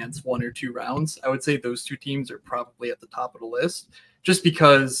to advance 1 or 2 rounds, I would say those 2 teams are probably at the top of the list. Just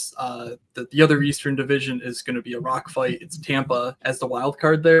because the other Eastern Division is going to be a rock fight. It's Tampa as the wild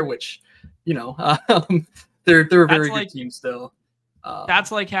card there, which they're a very good team still.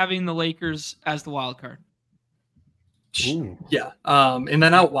 That's like having the Lakers as the wild card. Yeah. And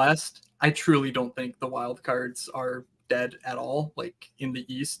then out west, I truly don't think the wild cards are dead at all. Like in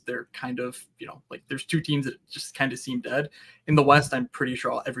the East, they're kind of, there's 2 teams that just kind of seem dead. In the West, I'm pretty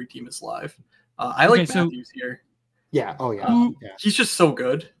sure every team is live. I like Matthews here. Yeah. Oh, yeah. He's just so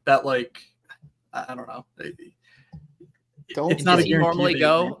good that, I don't know. It's not Does he normally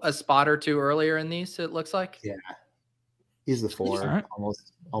go a spot or 2 earlier in these, it looks like? Yeah. He's the 4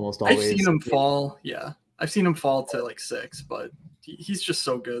 almost always. I've seen him fall. Yeah. I've seen him fall to 6, but he's just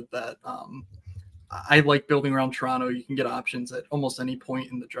so good that I like building around Toronto. You can get options at almost any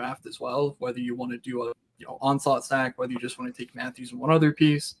point in the draft as well, whether you want to do a onslaught stack, whether you just want to take Matthews and one other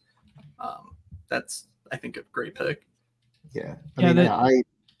piece. That's, I think, a great pick. Yeah. We're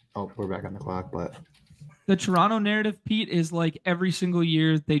back on the clock, but the Toronto narrative, Pete, is like every single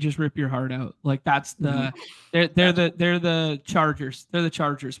year they just rip your heart out. Like that's the they're the Chargers. They're the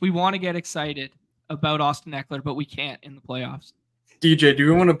Chargers. We want to get excited about Austin Eckler, but we can't in the playoffs. DJ, do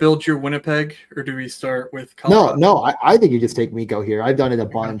we want to build your Winnipeg, or do we start with Colorado? No. I think you just take Mikko here. I've done it a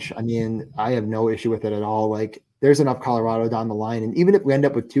bunch. I mean, I have no issue with it at all. Like, there's enough Colorado down the line, and even if we end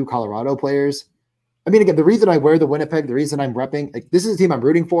up with 2 Colorado players, I mean, again, the reason I wear the Winnipeg, the reason I'm repping, this is a team I'm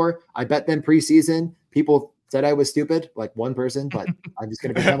rooting for. I bet them preseason. People said I was stupid, like one person, but I'm just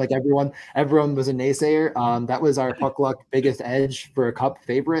going to pretend like everyone was a naysayer. That was our puck luck biggest edge for a cup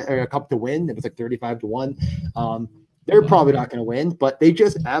favorite or a cup to win. It was like 35-1. They're probably not going to win, but they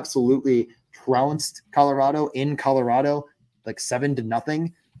just absolutely trounced Colorado in Colorado, like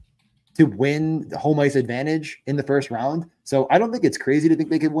 7-0 to win the home ice advantage in the first round. So I don't think it's crazy to think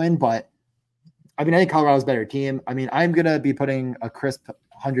they could win, but I mean, I think Colorado's a better team. I mean, I'm going to be putting a crisp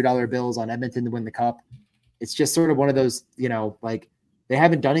 $100 bills on Edmonton to win the cup. It's just sort of one of those, like they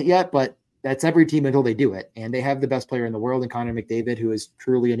haven't done it yet, but that's every team until they do it. And they have the best player in the world in Connor McDavid, who is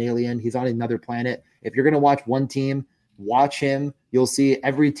truly an alien. He's on another planet. If you're going to watch one team, watch him. You'll see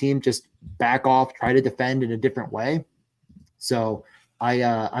every team just back off, try to defend in a different way. So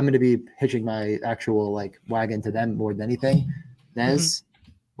I'm going to be hitching my actual like wagon to them more than anything. Nez,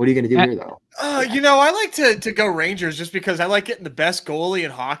 what are you going to do here though? I like to go Rangers just because I like getting the best goalie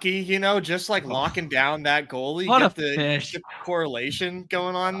in hockey, just like locking down that goalie, get the correlation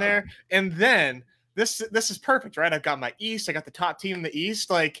going on there. And then this is perfect, right? I've got my East. I got the top team in the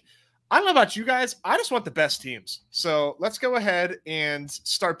East. Like, I don't know about you guys. I just want the best teams. So let's go ahead and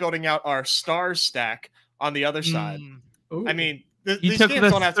start building out our stars stack on the other side. Ooh. I mean, you took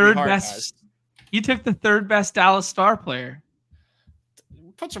the third best. You took the third best Dallas Star player.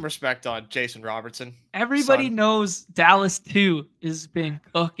 Put some respect on Jason Robertson. Everybody knows Dallas 2 is been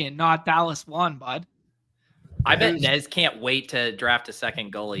cooking, not Dallas 1, bud. I bet Nez can't wait to draft a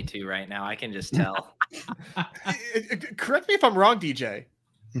second goalie too right now. I can just tell. Correct me if I'm wrong, DJ.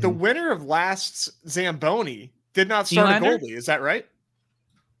 The winner of last Zamboni did not start a goalie. Is that right?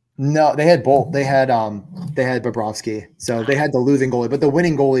 No, they had both. They had Bobrovsky. So they had the losing goalie, but the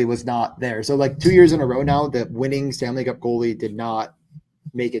winning goalie was not there. So like 2 years in a row now, the winning Stanley Cup goalie did not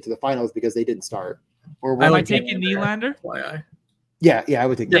make it to the finals because they didn't start. Or am I taking Nylander? Yeah, I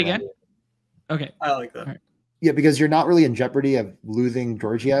would take that again. Okay, I like that. Right. Yeah, because you're not really in jeopardy of losing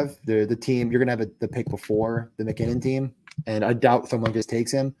Georgiev. The team, you're gonna have the pick before the McKinnon team, and I doubt someone just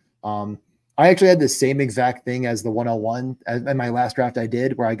takes him. I actually had the same exact thing as the 101 in my last draft I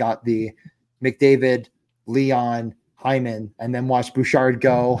did, where I got the McDavid, Leon, Hyman, and then watched Bouchard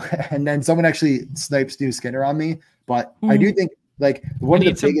go, and then someone actually sniped Stu Skinner on me. But I do think like one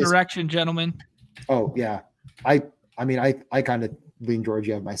of the some direction, gentlemen. Oh yeah, I mean I kind of lean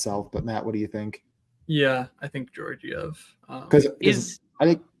Georgiev myself, but Matt, what do you think? Yeah, I think Georgiev. Because I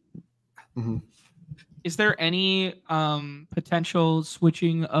think. Is there any potential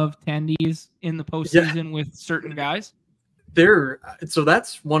switching of tendies in the postseason with certain guys? So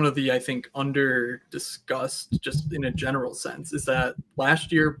that's one of the, I think, under discussed just in a general sense, is that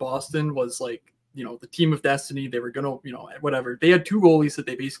last year Boston was like, the team of destiny. They were going to, whatever. They had two goalies that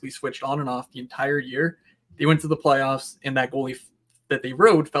they basically switched on and off the entire year. They went to the playoffs, and that goalie that they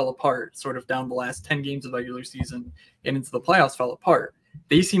rode fell apart sort of down the last 10 games of regular season and into the playoffs fell apart.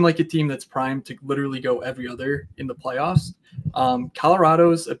 They seem like a team that's primed to literally go every other in the playoffs.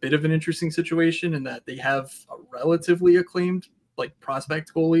 Colorado's a bit of an interesting situation in that they have a relatively acclaimed like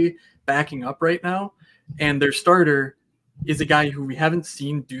prospect goalie backing up right now. And their starter is a guy who we haven't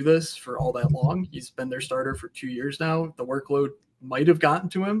seen do this for all that long. He's been their starter for 2 years now. The workload might have gotten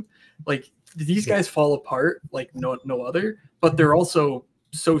to him. Like these guys fall apart like no other, but they're also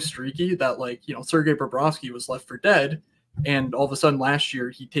so streaky that like, Sergei Bobrovsky was left for dead. And all of a sudden last year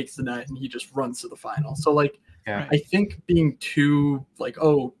he takes the net and he just runs to the final. So like, I think being too like,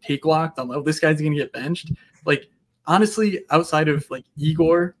 take locked on, this guy's going to get benched. Like honestly, outside of like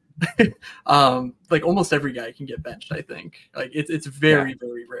Igor, like almost every guy can get benched. I think like it's very,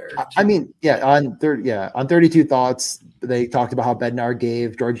 very rare. I mean, on 32 Thoughts, they talked about how Bednar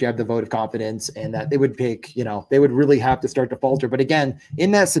gave Georgiev the vote of confidence and that they would pick, they would really have to start to falter. But again,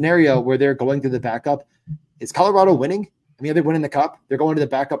 in that scenario where they're going to the backup, is Colorado winning? I mean, they're winning the cup. They're going to the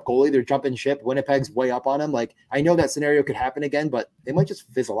backup goalie. They're jumping ship. Winnipeg's way up on them. Like, I know that scenario could happen again, but they might just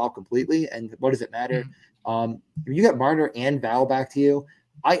fizzle out completely. And what does it matter? If you get Marner and Val back to you,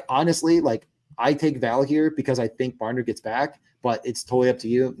 I honestly, like, I take Val here because I think Marner gets back, but it's totally up to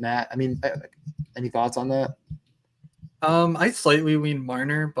you, Matt. I mean, any thoughts on that? I slightly lean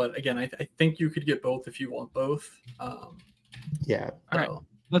Marner, but again, I think you could get both if you want both. All right.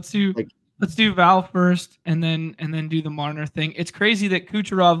 Let's do Val first and then do the Marner thing. It's crazy that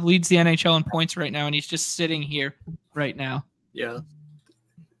Kucherov leads the NHL in points right now, and he's just sitting here right now. Yeah.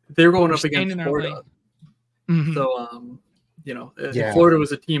 They're going up against Florida. So, if Florida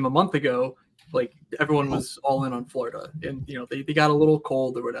was a team a month ago, like everyone was all in on Florida, and they got a little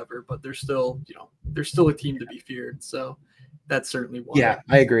cold or whatever, but they're still a team to be feared. So that's certainly one. Yeah,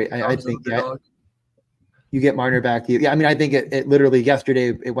 I agree. I think you get Marner back to you. Yeah, I mean, I think it literally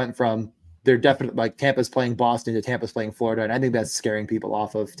yesterday it went from they're definitely like Tampa's playing Boston to Tampa's playing Florida, and I think that's scaring people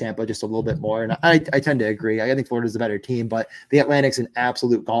off of Tampa just a little bit more. And I tend to agree. I think Florida's a better team, but the Atlantic's an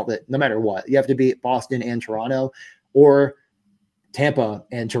absolute gauntlet. No matter what, you have to beat Boston and Toronto, or Tampa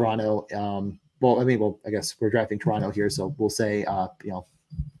and Toronto. I guess we're drafting Toronto here, so we'll say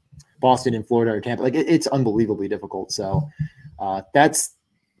Boston and Florida or Tampa. Like it's unbelievably difficult. So that's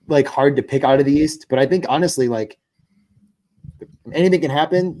like hard to pick out of the East. But I think honestly, like anything can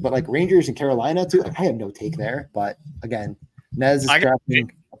happen. But like Rangers and Carolina too, I have no take there. But again, Nez is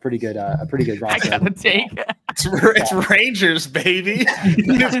drafting a pretty good roster. I got a take. It's Rangers, baby.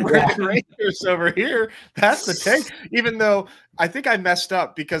 It's Rangers over here. That's the take. Even though I think I messed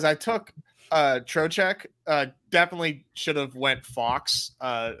up because I took Trocheck. Definitely should have went Fox.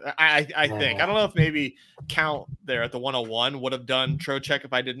 I think. I don't know if maybe Count there at the 101 would have done Trocheck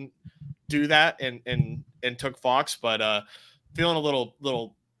if I didn't do that and took Fox, but feeling a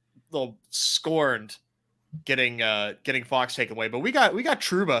little scorned getting Fox taken away. But we got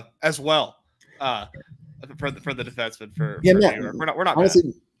Trouba as well. For the defenseman for Matt, we're not honestly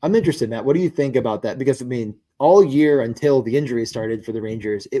bad. I'm interested, Matt. What do you think about that? Because I mean, all year until the injury started for the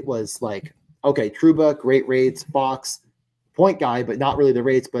Rangers, it was like, okay, Trouba, great rates, Fox, point guy, but not really the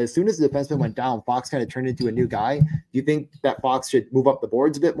rates. But as soon as the defenseman went down, Fox kind of turned into a new guy. Do you think that Fox should move up the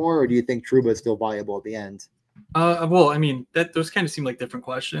boards a bit more, or do you think Trouba is still viable at the end? Well, I mean, those kind of seem like different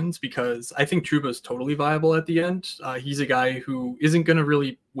questions because I think Trouba is totally viable at the end. He's a guy who isn't going to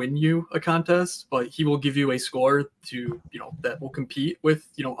really win you a contest, but he will give you a score that will compete with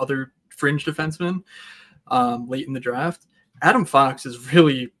other fringe defensemen late in the draft. Adam Fox has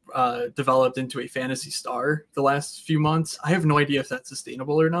really developed into a fantasy star the last few months. I have no idea if that's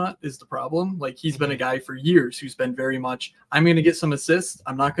sustainable or not is the problem. Like he's been a guy for years who's been very much, I'm going to get some assists.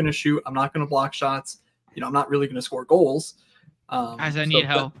 I'm not going to shoot. I'm not going to block shots. I'm not really going to score goals. Guys, I need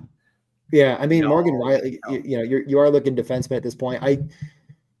help. Yeah, I mean, Morgan Riley, you are looking defenseman at this point.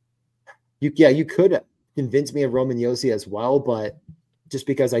 You could convince me of Roman Josi as well, but just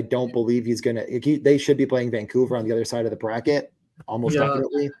because I don't believe he's going to – they should be playing Vancouver on the other side of the bracket, almost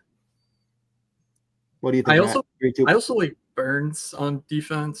definitely. What do you think? I also like Burns on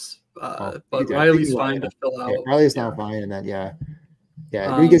defense, but Riley's fine to fill out. Riley's not fine, and then, yeah.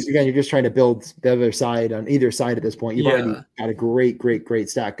 Because again, you're just trying to build the other side on either side at this point. You've already got a great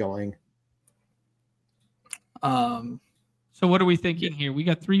stack going. So what are we thinking here? We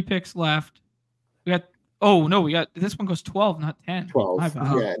got 3 picks left. We got this one goes 12, not 10. 12.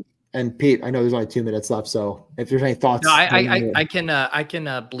 Yeah. And Pete, I know there's only 2 minutes left, so if there's any thoughts, no, I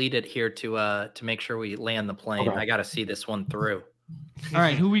can bleed it here to make sure we land the plane. Okay. I got to see this one through. All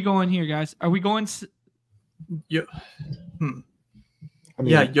right, who we going here, guys? Are we going? Yeah.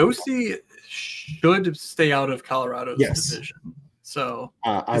 Josi should stay out of Colorado's division. So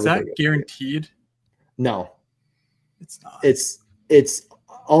is that guaranteed? No, it's not. It's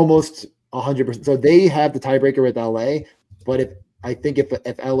almost 100%. So they have the tiebreaker with LA, but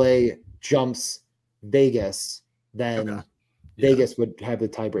if LA jumps Vegas, then Vegas would have the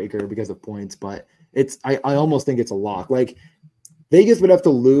tiebreaker because of points. But I almost think it's a lock. Like Vegas would have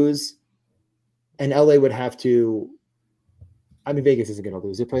to lose, and LA would have to. I mean, Vegas isn't going to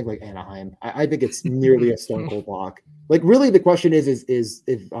lose. They're playing like Anaheim. I think it's nearly a stone cold lock. Like, really, the question is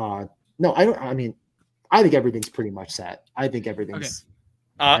if no, I don't. I mean, I think everything's pretty much set. I think everything's.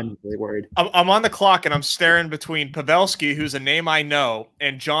 Okay. I'm really worried. I'm on the clock and I'm staring between Pavelski, who's a name I know,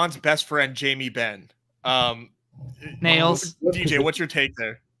 and John's best friend Jamie Benn. Nails. DJ, what's your take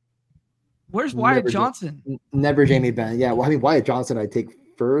there? Where's Wyatt Johnson? Never Jamie Benn. Yeah, well, I mean, Wyatt Johnson I'd take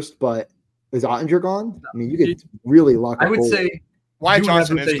first, but. Is Ottinger gone? I mean, you could really lock up. I would say Wyatt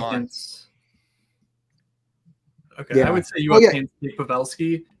Johnson is gone. Okay, yeah. I would say you have to take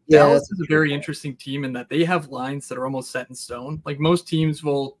Pavelski. Dallas is a very interesting team in that they have lines that are almost set in stone. Like most teams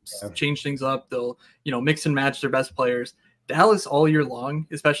will change things up. They'll, mix and match their best players. Dallas all year long,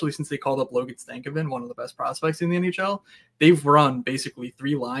 especially since they called up Logan Stankoven, one of the best prospects in the NHL, they've run basically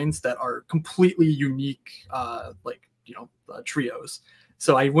 3 lines that are completely unique, trios.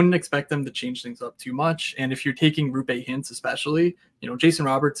 So I wouldn't expect them to change things up too much. And if you're taking Rupe Hintz, especially, Jason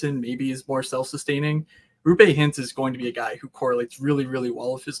Robertson maybe is more self-sustaining. Rupe Hintz is going to be a guy who correlates really, really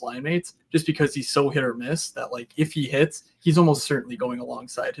well with his line mates just because he's so hit or miss that, like, if he hits, he's almost certainly going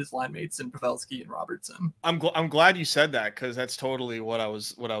alongside his line mates in Pavelski and Robertson. I'm glad you said that because that's totally what I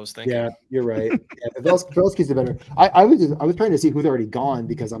was thinking. Yeah, you're right. Yeah, Pavelski's the better. I was trying to see who's already gone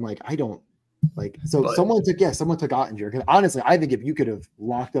because I'm like, I don't. Someone took Ottinger. Because honestly, I think if you could have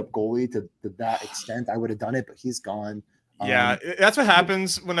locked up goalie to that extent, I would have done it. But he's gone. Yeah, that's what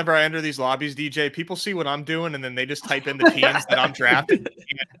happens whenever I enter these lobbies, DJ. People see what I'm doing, and then they just type in the teams that I'm drafting.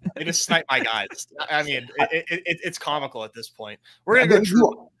 They just snipe my guys. I mean, it's comical at this point. We're gonna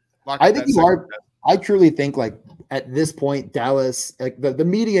go. I think you are. I truly think like at this point, Dallas, like the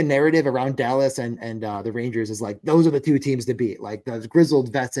media narrative around Dallas and the Rangers is like those are the two teams to beat. Like the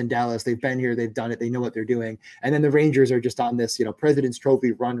grizzled vets in Dallas, they've been here, they've done it, they know what they're doing. And then the Rangers are just on this, President's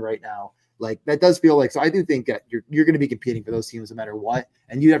Trophy run right now. Like that does feel like, so I do think that you're going to be competing for those teams no matter what.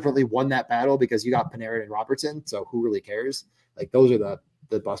 And you definitely won that battle because you got Panarin and Robertson. So who really cares? Like those are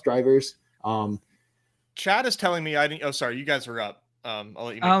the bus drivers. Chad is telling me I didn't. Oh, sorry, you guys are up. I'll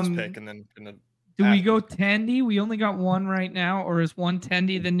let you make this pick and then. Do we go Tendy? We only got one right now, or is one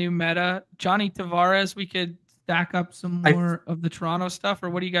Tendy the new meta? Johnny Tavares, we could stack up some more of the Toronto stuff,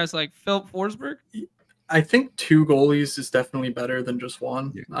 or what do you guys like? Philip Forsberg? I think 2 goalies is definitely better than just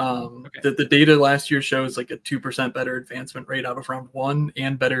one. The data last year shows like a 2% better advancement rate out of round 1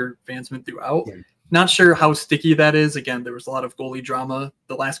 and better advancement throughout. Yeah. Not sure how sticky that is. Again, there was a lot of goalie drama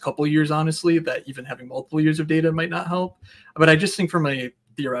the last couple of years, honestly, that even having multiple years of data might not help. But I just think from a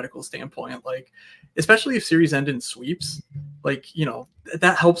theoretical standpoint, like especially if series end in sweeps, like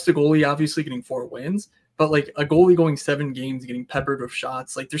that helps the goalie obviously getting 4 wins, but like a goalie going 7 games getting peppered with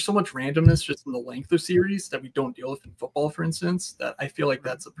shots, like there's so much randomness just in the length of series that we don't deal with in football, for instance, that I feel like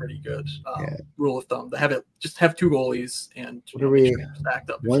that's a pretty good rule of thumb to have it. Just have 2 goalies and stacked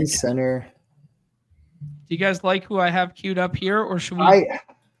up. One center. Do you guys like who I have queued up here, or should we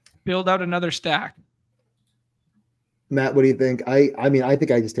build out another stack? Matt, what do you think? I mean, I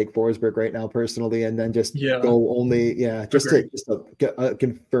think I just take Forsberg right now personally, and then just go only, just to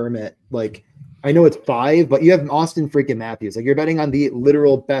confirm it. Like, I know it's 5, but you have Austin freaking Matthews. Like, you're betting on the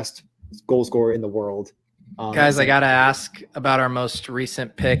literal best goal scorer in the world. Guys, I got to ask about our most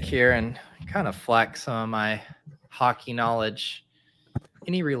recent pick here and kind of flex some of my hockey knowledge.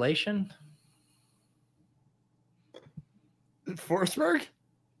 Any relation? Forsberg?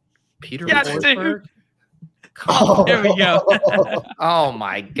 Peter Forsberg? Oh, there we go. Oh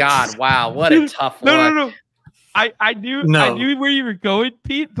my God! Wow, what a tough one. No. I knew where you were going,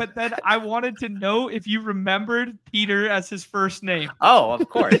 Pete, but then I wanted to know if you remembered Peter as his first name. Oh, of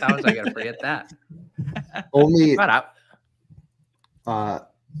course. How was I going to forget that? Only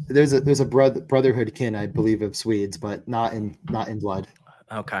there's a brotherhood kin, I believe, of Swedes, but not in blood.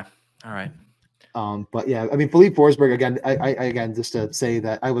 Okay, all right. But yeah, I mean, Philippe Forsberg again. I again, just to say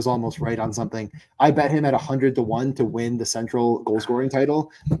that I was almost right on something. I bet him at 100-1 to win the Central goal scoring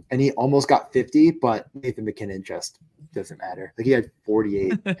title, and he almost got 50. But Nathan McKinnon just doesn't matter. Like he had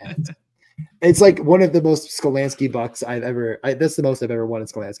 48. And it's like one of the most Skolansky bucks I've ever. That's the most I've ever won in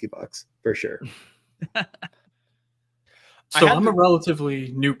Skolansky bucks for sure. So I'm a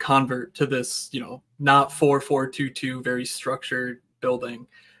relatively new convert to this, not 4-4-2-2, very structured building.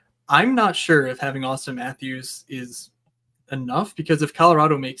 I'm not sure if having Austin Matthews is enough, because if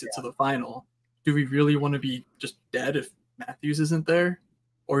Colorado makes it to the final, do we really want to be just dead if Matthews isn't there?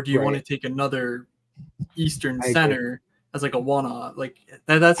 Or do you want to take another Eastern center as like a one-off? Like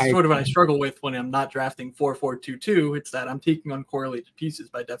that's sort of what I struggle with when I'm not drafting 4-4-2-2. It's that I'm taking uncorrelated pieces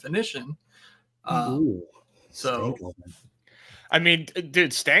by definition. So, I mean,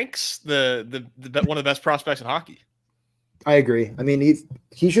 dude, Stanks the one of the best prospects in hockey. I agree. I mean,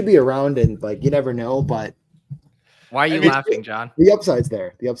 he should be around, and like you never know. But why are you laughing, John? The upside's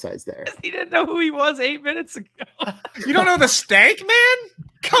there. The upside's there. He didn't know who he was 8 minutes ago. You don't know the Stank, man?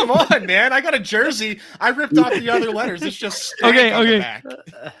 Come on, man! I got a jersey. I ripped off the other letters. It's just Stank on the back.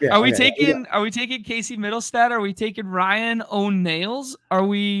 Are we taking Casey Middlestad? Are we taking Ryan O'Nails? Are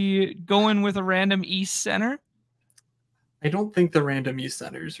we going with a random East center? I don't think the random East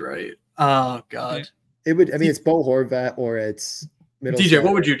center's right. Oh God. Okay. It would. I mean, it's Bo Horvat or it's Middlestad. DJ,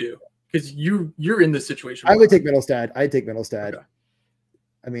 what would you do? Because you're in this situation. I would take Middlestad. I'd take Middlestad. Okay.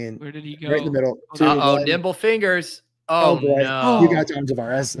 I mean, where did he go? Right in the middle. Nimble fingers. Oh boy. No. You got John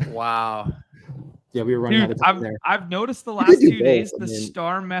Tavares. Wow. Yeah, we were running out of time there. I've noticed the last 2 days the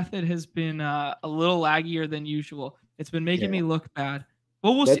star method has been a little laggier than usual. It's been making me look bad.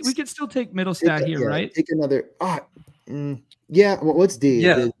 Well, we'll see. We can still take Middlestad here, right? Take another. Yeah. Well, what's D?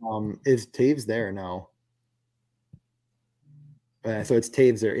 Yeah. Is Taves there now? So it's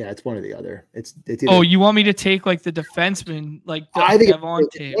Taves there. Yeah, it's one or the other. It's either, you want me to take like the defenseman, like I think Devon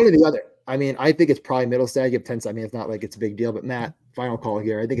it's one or the other. I mean, I think it's probably Middlestad. You have 10. I mean, it's not like it's a big deal, but Matt, final call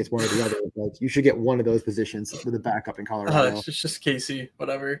here. I think it's one or the other. Like you should get one of those positions with a backup in Colorado. It's just Casey,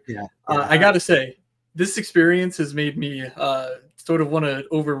 whatever. Yeah. I got to say, this experience has made me sort of want to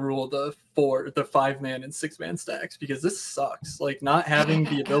overrule the 5-man and 6-man stacks, because this sucks. Like not having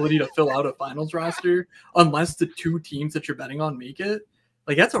the ability to fill out a finals roster unless the 2 teams that you're betting on make it.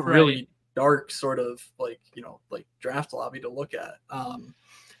 Like that's a really dark sort of like draft lobby to look at.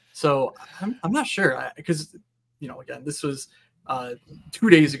 So I'm not sure because, you know, again, this was 2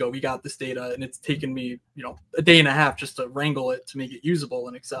 days ago we got this data, and it's taken me, you know, a day and a half just to wrangle it to make it usable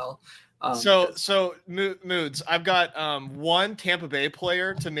in Excel. So Moods, I've got one Tampa Bay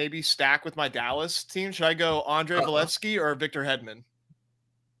player to maybe stack with my Dallas team. Should I go Andre Valevsky or Victor Hedman?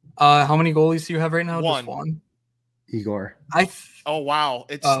 How many goalies do you have right now? One. Just one. Igor. Oh wow,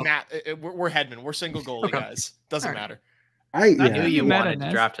 it's we're Hedman. We're single goalie guys. Doesn't matter. I knew you wanted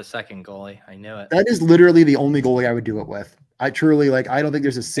to draft a second goalie. I knew it. That is literally the only goalie I would do it with. I truly I don't think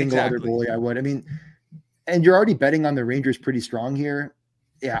there's a single other goalie I would. I mean, and you're already betting on the Rangers pretty strong here.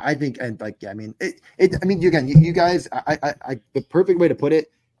 Yeah, I think, and I mean, you guys, the perfect way to put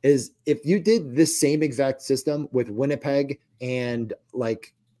it is if you did this same exact system with Winnipeg and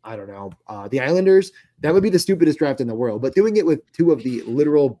I don't know, the Islanders, that would be the stupidest draft in the world. But doing it with two of the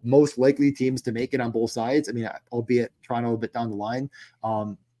literal most likely teams to make it on both sides, I mean, albeit Toronto a bit down the line,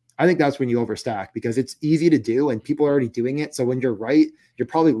 I think that's when you overstack because it's easy to do and people are already doing it. So when you're right, you're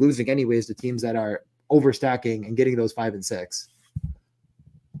probably losing anyways to teams that are overstacking and getting those 5 and 6.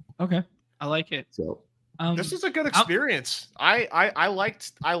 Okay, I like it. So this is a good experience. I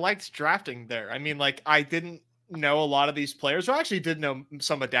liked drafting there. I mean, I didn't know a lot of these players. Well, I actually did know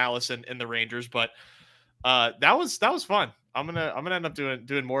some of Dallas and the Rangers, but that was fun. I'm gonna end up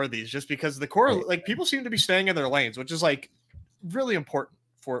doing more of these just because the core people seem to be staying in their lanes, which is really important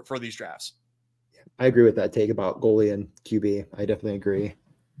for these drafts. I agree with that take about goalie and QB. I definitely agree.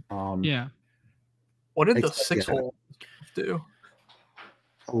 Yeah. What did the 6 hole do?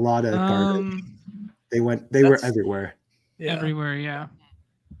 A lot of garbage. They were everywhere. Yeah. Everywhere, yeah.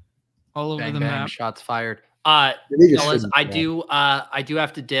 All over the map. Shots fired. Fellas, I do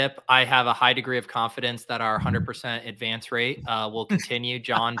have to dip. I have a high degree of confidence that our 100% advance rate will continue.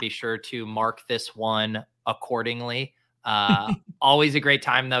 John, be sure to mark this one accordingly. Always a great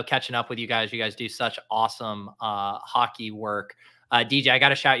time though catching up with you guys. You guys do such awesome hockey work. DJ, I got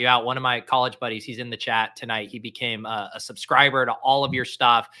to shout you out. One of my college buddies, he's in the chat tonight. He became a subscriber to all of your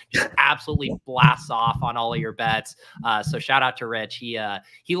stuff. Just absolutely blasts off on all of your bets. So shout out to Rich. He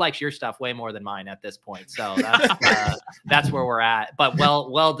likes your stuff way more than mine at this point. So that's where we're at. But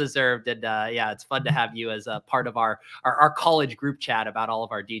well deserved. And yeah, it's fun to have you as a part of our college group chat about all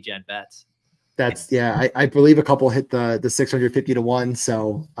of our DGen bets. I believe a couple hit the 650 to 1.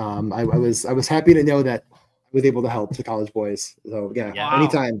 So I was happy to know that I was able to help the college boys. So yeah.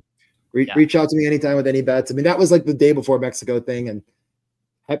 Anytime, reach out to me anytime with any bets. I mean, that was the day before Mexico thing, and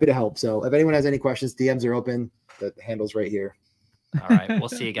happy to help. So if anyone has any questions, DMs are open. The handle's right here. All right, we'll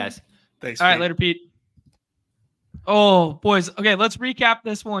see you guys. Thanks. All right, later, Pete. Oh, boys. Okay, let's recap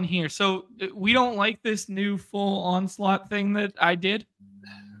this one here. So we don't like this new full onslaught thing that I did.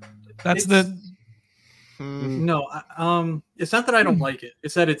 That's no. It's not that I don't like it.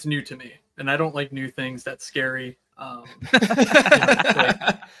 It's that it's new to me. And I don't like new things. That's scary.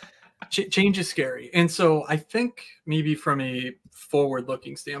 Change is scary. And so I think maybe from a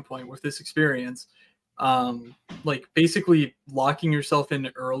forward-looking standpoint with this experience, basically locking yourself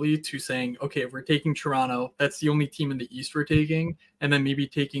in early to saying, okay, if we're taking Toronto, that's the only team in the East we're taking, and then maybe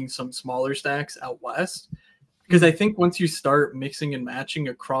taking some smaller stacks out West. Because I think once you start mixing and matching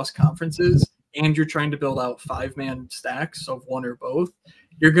across conferences and you're trying to build out 5-man stacks of one or both,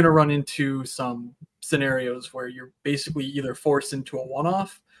 you're going to run into some scenarios where you're basically either forced into a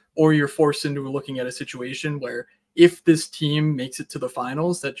one-off or you're forced into looking at a situation where if this team makes it to the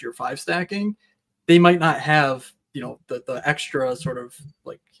finals that you're 5-stacking, they might not have, the extra sort of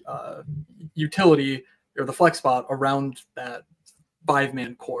utility or the flex spot around that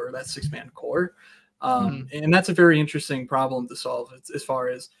 5-man core, that 6-man core. And that's a very interesting problem to solve as far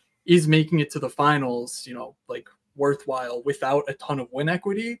as is making it to the finals, worthwhile without a ton of win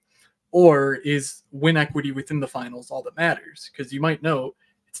equity, or is win equity within the finals all that matters? Because you might know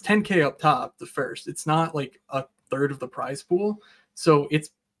it's 10K up top, the first. It's not like a third of the prize pool. So it's,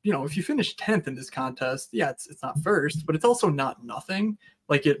 if you finish 10th in this contest, yeah, it's not first, but it's also not nothing.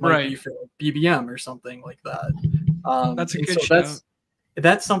 Like it might be for BBM or something like that. That's a good show.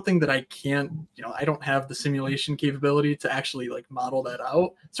 That's something that I can't, I don't have the simulation capability to actually model that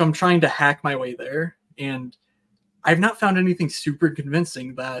out. So I'm trying to hack my way there. And I've not found anything super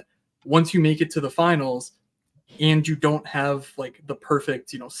convincing that once you make it to the finals and you don't have the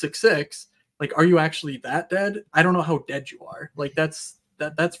perfect, 6-6, are you actually that dead? I don't know how dead you are. That's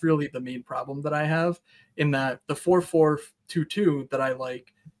really the main problem that I have, in that the 4-4-2-2 that I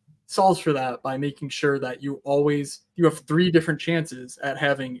like solves for that by making sure that you have 3 different chances at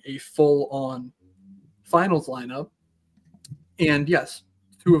having a full on finals lineup. And yes,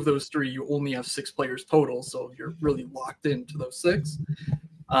 2 of those 3, you only have 6 players total. So you're really locked into those 6.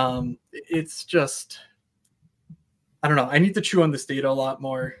 It's just, I don't know. I need to chew on this data a lot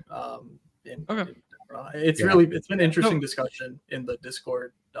more. It's been an interesting discussion in the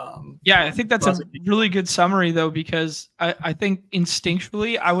Discord. Yeah, I think that's a really good summary though, because I think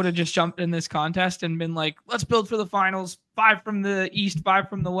instinctually I would have just jumped in this contest and been like, let's build for the finals, 5 from the East, 5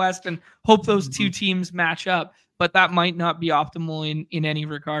 from the West, and hope those two teams match up. But that might not be optimal in any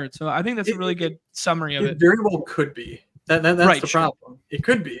regard. So I think that's a really good summary of it. It very well could be. That's the problem. It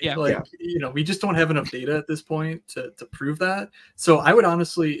could be. We just don't have enough data at this point to prove that. So I would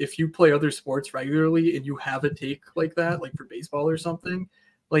honestly, if you play other sports regularly and you have a take like that, like for baseball or something,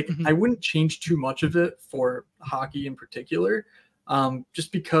 like I wouldn't change too much of it for hockey in particular,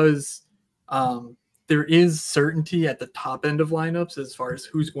 just because there is certainty at the top end of lineups as far as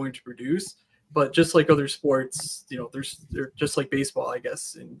who's going to produce. But just like other sports, they're just like baseball, I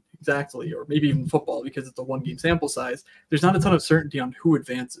guess, or maybe even football, because it's a 1-game sample size. There's not a ton of certainty on who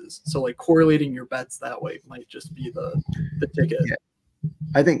advances. So like correlating your bets that way might just be the ticket. Yeah.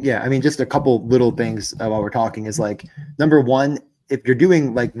 I think, I mean, just a couple little things while we're talking is like, number one, if you're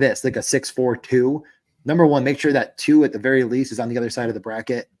doing like this, like a 6-4-2, number one, make sure that 2 at the very least is on the other side of the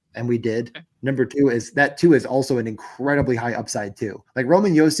bracket. And we did. Okay. Number 2 is that 2 is also an incredibly high upside too. Like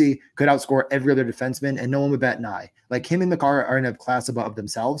Roman Josi could outscore every other defenseman and no one would bat an eye. Like him and Makar are in a class above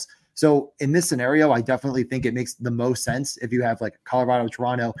themselves. So in this scenario, I definitely think it makes the most sense if you have like Colorado,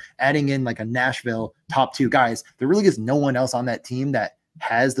 Toronto, adding in like a Nashville top 2 guys. There really is no one else on that team that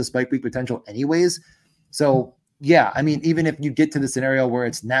has the spike week potential anyways. So yeah, I mean, even if you get to the scenario where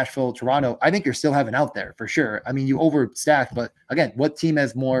it's Nashville, Toronto, I think you're still having out there for sure. I mean, you overstacked, but again, what team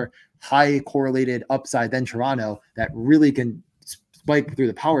has more high correlated upside than Toronto that really can spike through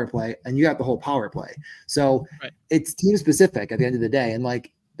the power play? And you got the whole power play. So it's team specific at the end of the day. And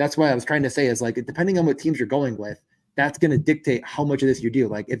like, that's why I was trying to say is like, depending on what teams you're going with, that's going to dictate how much of this you do.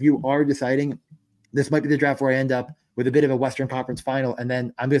 Like if you are deciding this might be the draft where I end up with a bit of a Western Conference final, and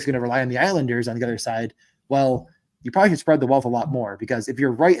then I'm just going to rely on the Islanders on the other side, well, you probably should spread the wealth a lot more, because if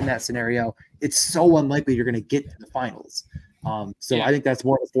you're right in that scenario, it's so unlikely you're going to get to the finals. I think that's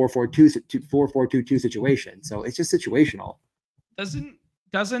more of a 4-4-2 situation. So it's just situational.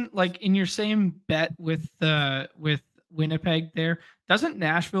 Doesn't like in your same bet with Winnipeg there, doesn't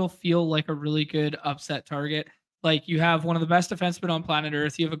Nashville feel like a really good upset target? Like you have one of the best defensemen on planet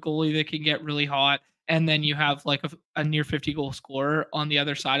Earth. You have a goalie that can get really hot. And then you have like a near 50 goal scorer on the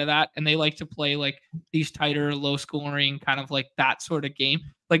other side of that. And they like to play like these tighter, low scoring kind of like that sort of game.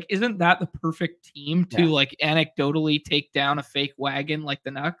 Like, isn't that the perfect team to like anecdotally take down a fake wagon like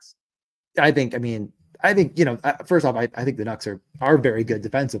the Nucks? I think, first off, I think the Nucks are very good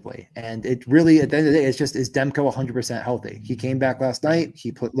defensively. And it really, at the end of the day, it's just, is Demko 100% healthy? He came back last night.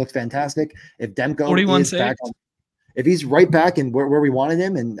 He looked fantastic. If Demko is back on, if he's right back in where we wanted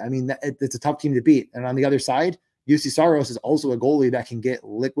him, and I mean, it's a tough team to beat. And on the other side, UC Saros is also a goalie that can get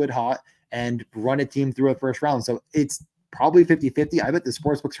liquid hot and run a team through a first round. So it's probably 50-50. I bet the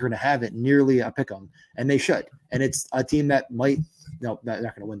sportsbooks are going to have it nearly a pick 'em, and they should. And it's a team that might, they're not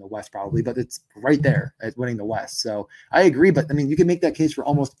going to win the West probably, but it's right there at winning the West. So I agree, but I mean, you can make that case for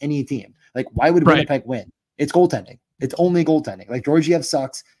almost any team. Like, why would Winnipeg win? It's goaltending. It's only goaltending. Like Georgiev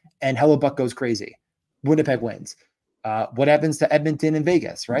sucks and Hellebuck goes crazy. Winnipeg wins. What happens to Edmonton and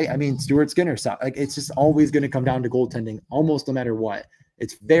Vegas, right? I mean, Stuart Skinner, like it's just always going to come down to goaltending, almost no matter what.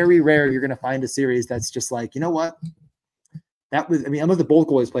 It's very rare you're going to find a series that's just like, you know what? That was, I mean, unless the both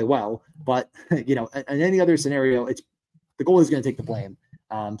goalies play well, but in any other scenario, it's the goalie is going to take the blame.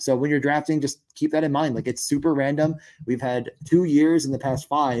 So when you're drafting, just keep that in mind. Like it's super random. We've had 2 years in the past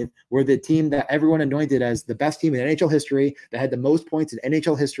 5 where the team that everyone anointed as the best team in NHL history, that had the most points in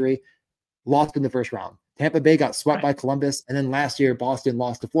NHL history, lost in the first round. Tampa Bay got swept by Columbus, and then last year Boston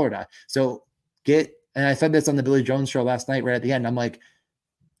lost to Florida. So and I said this on the Billy Jones show last night right at the end, I'm like,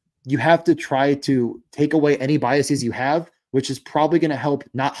 you have to try to take away any biases you have, which is probably going to help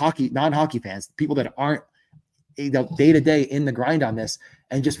non-hockey fans, people that aren't day-to-day in the grind on this,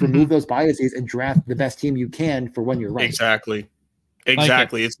 and just remove those biases and draft the best team you can for when you're right. Exactly.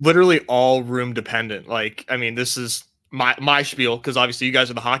 It's literally all room dependent. Like, I mean, this is my spiel, because obviously you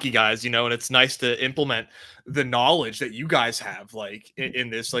guys are the hockey guys, and it's nice to implement the knowledge that you guys have like in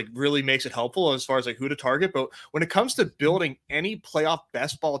this, like really makes it helpful as far as like who to target. But when it comes to building any playoff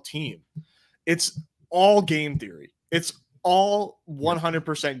best ball team, it's all game theory. It's all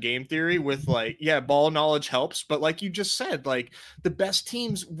 100% game theory with like, ball knowledge helps. But like you just said, like the best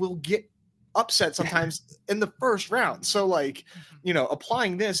teams will get upset sometimes in the first round. So like,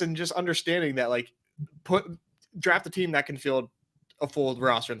 applying this and just understanding that, like draft a team that can field a full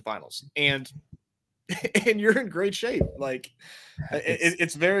roster in the finals. And and you're in great shape. Like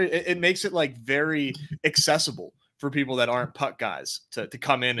it makes it like very accessible for people that aren't puck guys to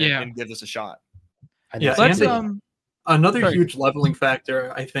come in and give us a shot. Yeah, another huge leveling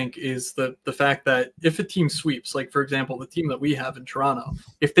factor, I think, is the fact that if a team sweeps, like for example, the team that we have in Toronto,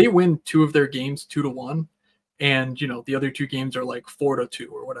 if they win 2 of their games 2-1, and the other 2 games are like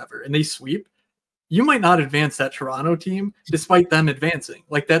 4-2 or whatever, and they sweep, you might not advance that Toronto team despite them advancing.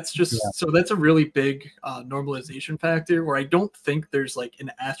 Like that's just so that's a really big normalization factor where I don't think there's like an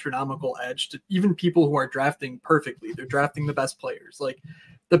astronomical edge to even people who are drafting perfectly. They're drafting the best players. Like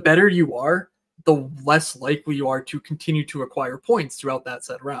the better you are, the less likely you are to continue to acquire points throughout that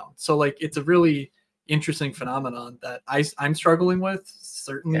set round. So like it's a really interesting phenomenon that I'm struggling with,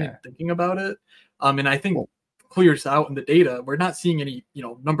 certainly thinking about it. And I think clears out in the data. We're not seeing any,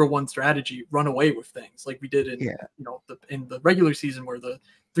 number one strategy run away with things like we did in, in the regular season where the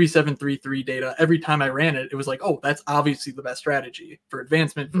 3-7-3-3 data, every time I ran it, it was like, oh, that's obviously the best strategy for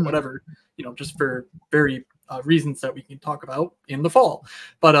advancement, for whatever, just for very reasons that we can talk about in the fall.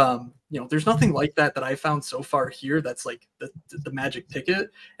 But, there's nothing like that I found so far here that's like the magic ticket.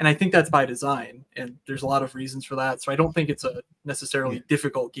 And I think that's by design. And there's a lot of reasons for that. So I don't think it's a necessarily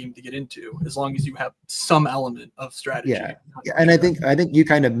difficult game to get into as long as you have some element of strategy. Yeah. And I think you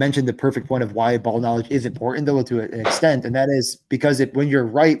kind of mentioned the perfect point of why ball knowledge is important, though, to an extent. And that is because when you're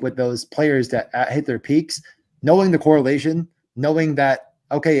right with those players that hit their peaks, knowing the correlation, knowing that,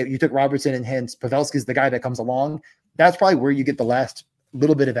 okay, if you took Robertson and hence Pavelski's the guy that comes along, that's probably where you get the last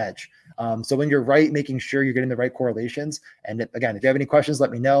little bit of edge. So when you're right, making sure you're getting the right correlations. And again, if you have any questions, let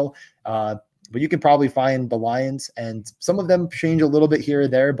me know. But you can probably find the lines, and some of them change a little bit here or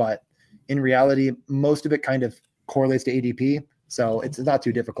there, but in reality, most of it kind of correlates to ADP. So it's not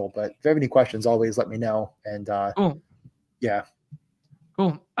too difficult, but if you have any questions, always let me know. And cool. Yeah.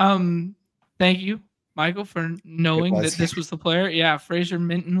 Cool. Thank you, Michael, for knowing that this was the player. Yeah. Fraser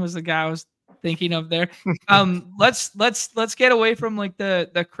Minton was the guy I was thinking of there. Let's get away from like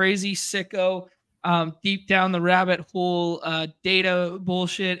the crazy sicko deep down the rabbit hole data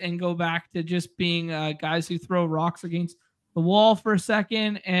bullshit and go back to just being guys who throw rocks against the wall for a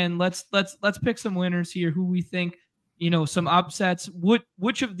second. And let's pick some winners here who we think, some upsets.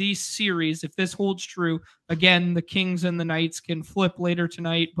 Which of these series, if this holds true, again, the Kings and the Knights can flip later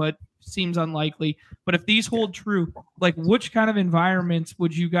tonight, but seems unlikely. But if these hold true, like which kind of environments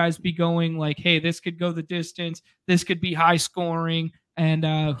would you guys be going like, hey, this could go the distance, this could be high scoring, and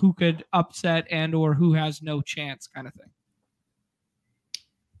who could upset and or who has no chance kind of thing?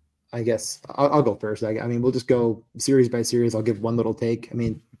 I guess I'll go first. I mean, we'll just go series by series. I'll give one little take. I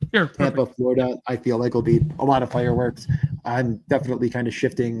mean, sure, Tampa, Florida, I feel like will be a lot of fireworks. I'm definitely kind of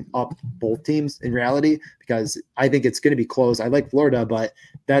shifting up both teams in reality because I think it's going to be close. I like Florida, but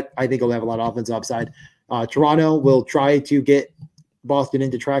that I think will have a lot of offensive upside. Toronto will try to get Boston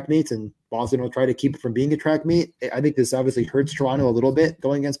into track meets, and Boston will try to keep it from being a track meet. I think this obviously hurts Toronto a little bit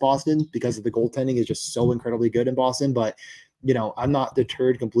going against Boston because of the goaltending is just so incredibly good in Boston, but I'm not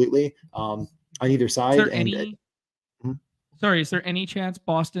deterred completely on either side. Is there any chance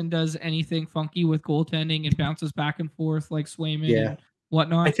Boston does anything funky with goaltending and bounces back and forth like Swayman and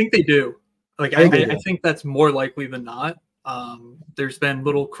whatnot? I think they do. Like I think that's more likely than not. There's been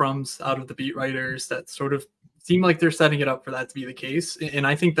little crumbs out of the beat writers that sort of seem like they're setting it up for that to be the case. And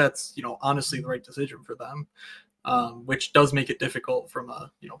I think that's, honestly the right decision for them, which does make it difficult from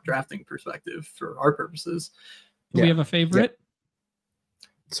a, drafting perspective for our purposes. Do we have a favorite?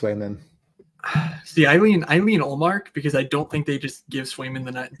 Swayman. See, I lean Ullmark because I don't think they just give Swayman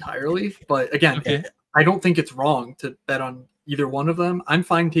the net entirely. But again, I don't think it's wrong to bet on either one of them. I'm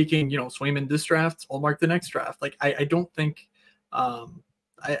fine taking, Swayman this draft, Ullmark the next draft. Like I don't think,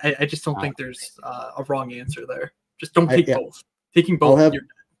 I just don't think there's a wrong answer there. Just don't take both. Taking both. I'll have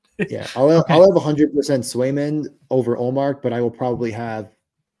 100% Swayman over Ullmark, but I will probably have,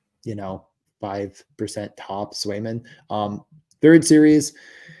 5% top Swayman. Third series,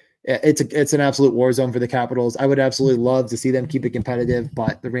 it's an absolute war zone for the Capitals. I would absolutely love to see them keep it competitive,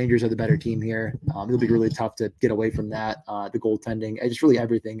 but the Rangers are the better team here. It'll be really tough to get away from that. The goaltending, just really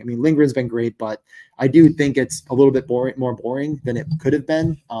everything. I mean, Lindgren's been great, but I do think it's a little bit more boring than it could have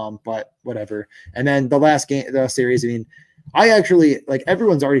been. But whatever. And then the series, I mean, I actually like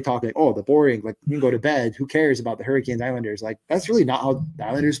everyone's already talking like, oh, the boring, like you can go to bed. Who cares about the Hurricanes Islanders? Like that's really not how the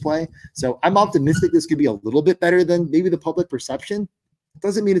Islanders play. So I'm optimistic this could be a little bit better than maybe the public perception.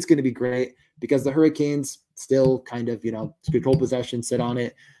 Doesn't mean it's going to be great because the Hurricanes still kind of, control possession, sit on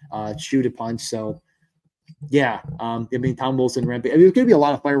it, shoot a punch. So yeah, I mean, Tom Wilson ramping. I mean, it's going to be a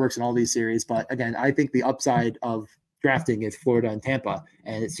lot of fireworks in all these series, but again, I think the upside of drafting is Florida and Tampa.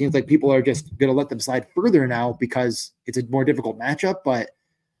 And it seems like people are just going to let them slide further now because it's a more difficult matchup. But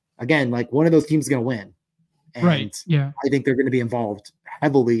again, like one of those teams is going to win. And right. Yeah. I think they're going to be involved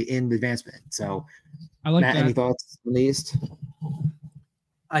heavily in the advancement. So I like Matt, that. any thoughts on the East?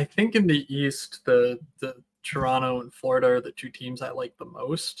 I think in the East, the Toronto and Florida are the two teams I like the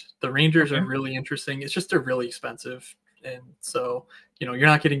most. The Rangers are really interesting. It's just they're really expensive. And so, you know, you're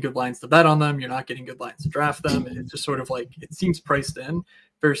not getting good lines to bet on them. You're not getting good lines to draft them. And it's just sort of like it seems priced in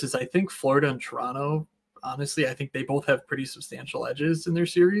versus I think Florida and Toronto, honestly, I think they both have pretty substantial edges in their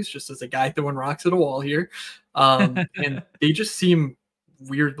series, just as a guy throwing rocks at a wall here. And they just seem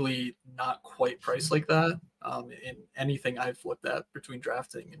weirdly not quite priced like that in anything I've looked at between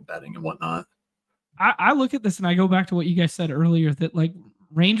drafting and betting and whatnot. I look at this and I go back to what you guys said earlier that like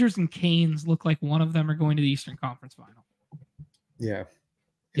Rangers and Canes look like one of them are going to the Eastern Conference Final. Yeah.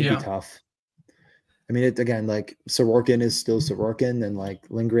 It'd be tough. I mean, again, like Sorokin is still Sorokin, and like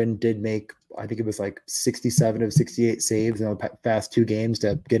Lindgren did make, I think it was like 67 of 68 saves in the past 2 games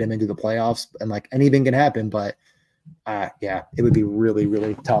to get him into the playoffs. And like anything can happen, but yeah, it would be really,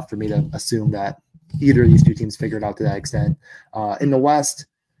 really tough for me to assume that either of these two teams figure it out to that extent. In the West,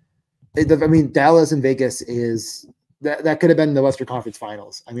 I mean, Dallas and Vegas is that could have been the Western Conference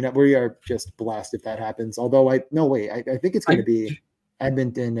Finals. I mean, we are just blessed if that happens. Although I think it's going to be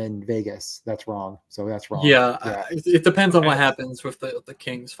Edmonton and Vegas. That's wrong. So that's wrong. Yeah. It depends on what happens with the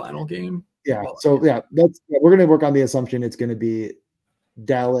Kings final game. Yeah. So yeah, we're going to work on the assumption it's going to be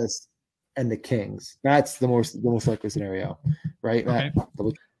Dallas and the Kings. That's the most likely scenario, right? Okay.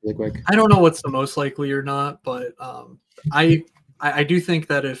 Really quick. I don't know what's the most likely or not, but I do think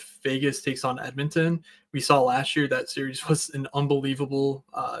that if Vegas takes on Edmonton, we saw last year that series was an unbelievable.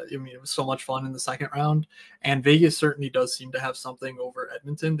 I mean, it was so much fun in the second round, and Vegas certainly does seem to have something over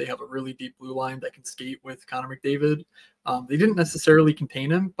Edmonton. They have a really deep blue line that can skate with Connor McDavid. They didn't necessarily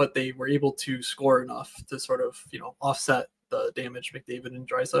contain him, but they were able to score enough to sort of, you know, offset the damage McDavid and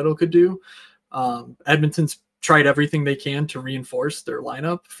Draisaitl could do. Edmonton's tried everything they can to reinforce their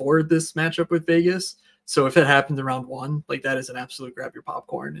lineup for this matchup with Vegas. So if it happens in round 1, like that is an absolute grab your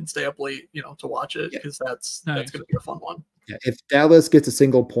popcorn and stay up late, you know, to watch it because that's going to be a fun one. Yeah, if Dallas gets a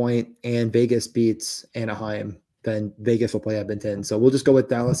single point and Vegas beats Anaheim, then Vegas will play Edmonton. So we'll just go with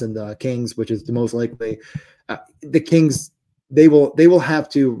Dallas and the Kings, which is the most likely. The Kings, they will have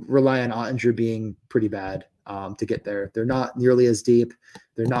to rely on Ottinger being pretty bad to get there. They're not nearly as deep.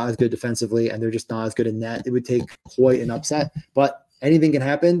 They're not as good defensively, and they're just not as good in net. It would take quite an upset, but anything can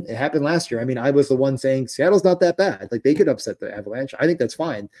happen. It happened last year. I mean, I was the one saying Seattle's not that bad. Like they could upset the Avalanche. I think that's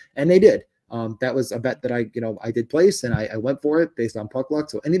fine. And they did. That was a bet that I did place and I went for it based on puck luck.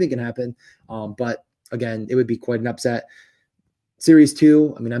 So anything can happen. But again, it would be quite an upset. Series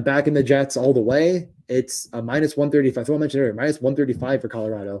 2, I mean, I'm backing the Jets all the way. It's a minus 135. So I mentioned earlier, minus 135 for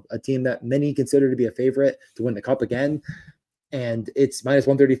Colorado, a team that many consider to be a favorite to win the cup again. And it's minus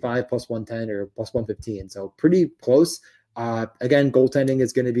 135 plus 110 or plus 115. So pretty close. Again, goaltending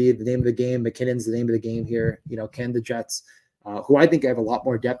is going to be the name of the game. McKinnon's the name of the game here. You know, can the Jets, who I think have a lot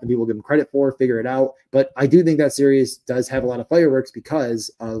more depth than people give them credit for, figure it out? But I do think that series does have a lot of fireworks because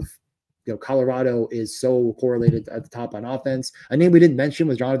of, you know, Colorado is so correlated at the top on offense. A name we didn't mention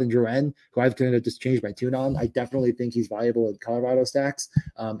was Jonathan Drouin, who I've kind of just changed my tune on. I definitely think he's viable in Colorado stacks.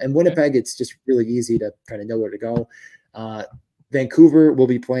 And Winnipeg, it's just really easy to kind of know where to go. Vancouver will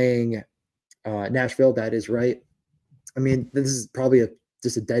be playing Nashville. That is right. I mean, this is probably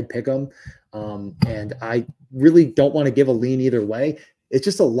just a dead pick 'em. And I really don't want to give a lean either way. It's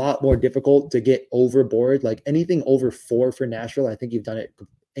just a lot more difficult to get overboard. Like anything over 4 for Nashville, I think you've done it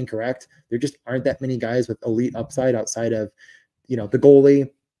incorrect. There just aren't that many guys with elite upside outside of, you know, the goalie,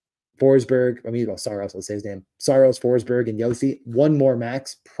 Forsberg. I mean, well, Saros, let's say his name. Saros, Forsberg, and Yossi. One more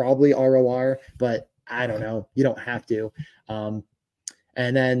max, probably ROR, but I don't know. You don't have to. And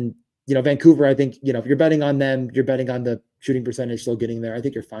then, you know, Vancouver, I think, you know, if you're betting on them, you're betting on the shooting percentage still getting there. I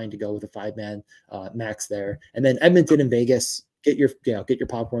think you're fine to go with a 5-man max there. And then Edmonton and Vegas, get your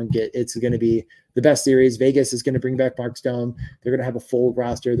popcorn. It's going to be the best series. Vegas is going to bring back Mark Stone. They're going to have a full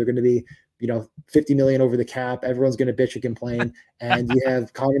roster. They're going to be, you know, 50 million over the cap. Everyone's going to bitch and complain. And you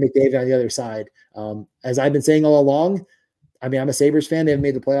have Connor McDavid on the other side. As I've been saying all along, I mean, I'm a Sabres fan. They haven't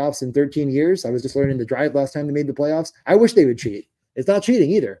made the playoffs in 13 years. I was just learning the drive last time they made the playoffs. I wish they would cheat. It's not cheating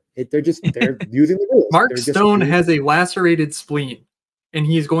either. They're using the rules. Mark Stone has a lacerated spleen, and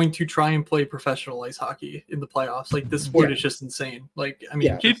he's going to try and play professional ice hockey in the playoffs. Like this sport is just insane. Like, I mean,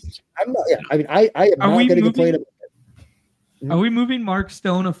 I'm not. Yeah, I mean, I am not going to complain about it. Are we moving Mark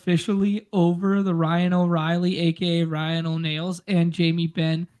Stone officially over the Ryan O'Reilly, aka Ryan O'Nails, and Jamie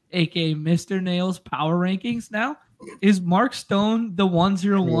Benn, aka Mr. Nails power rankings now? Is Mark Stone the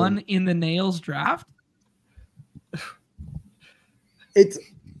 101 in the Nails draft?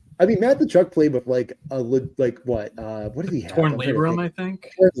 I mean, Matt Tkachuk played with what did he have? Torn labrum, I think.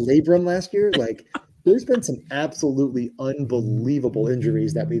 Torn labrum last year. Like, there's been some absolutely unbelievable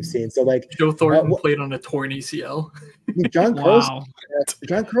injuries that we've seen. So, like, Joe Thornton played on a torn ACL. I mean, John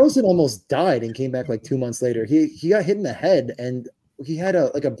Carlson almost died and came back like 2 months later. He got hit in the head and he had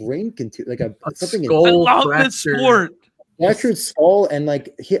a brain contusion, like something skull I love this sport. Fractured skull, and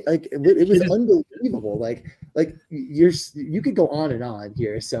it was unbelievable. Like you could go on and on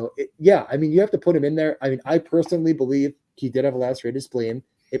here. So I mean, you have to put him in there. I mean, I personally believe he did have a lacerated spleen.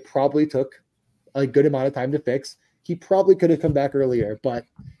 It probably took a good amount of time to fix. He probably could have come back earlier, but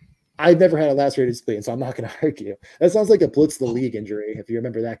I've never had a lacerated spleen, so I'm not going to argue. That sounds like a Blitz the League injury, if you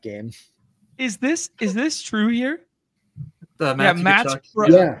remember that game. Is this true here? Matthew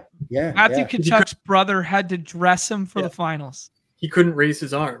Tkachuk's brother had to dress him for the finals. He couldn't raise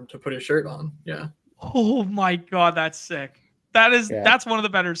his arm to put his shirt on. Yeah. Oh my God, that's sick. That's one of the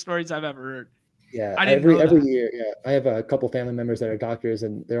better stories I've ever heard. Yeah, every year. Yeah, I have a couple family members that are doctors,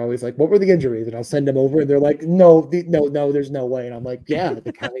 and they're always like, "What were the injuries?" And I'll send them over, and they're like, "No, there's no way." And I'm like, "Yeah,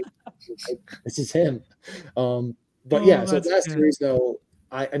 this is him." So last series though,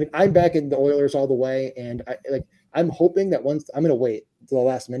 I mean, I'm back in the Oilers all the way, and I'm hoping that once I'm going to wait to the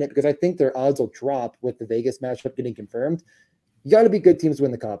last minute because I think their odds will drop with the Vegas matchup getting confirmed. You got to be good teams to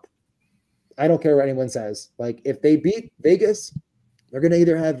win the cup. I don't care what anyone says. Like, if they beat Vegas, they're going to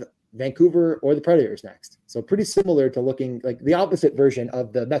either have Vancouver or the Predators next. So pretty similar to looking like the opposite version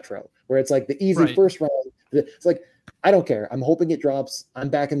of the Metro, where it's like the easy first round. It's like, I don't care. I'm hoping it drops. I'm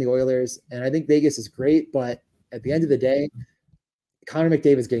back in the Oilers, and I think Vegas is great. But at the end of the day, Connor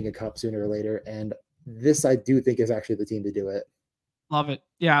McDavid's getting a cup sooner or later, and this I do think is actually the team to do it. Love it.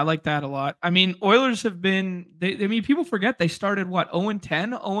 Yeah, I like that a lot. I mean, Oilers have been, people forget they started 0-10,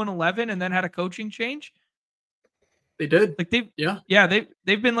 0-11, and then had a coaching change. They did. Like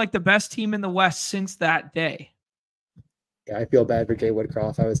they've been like the best team in the West since that day. Yeah, I feel bad for Jay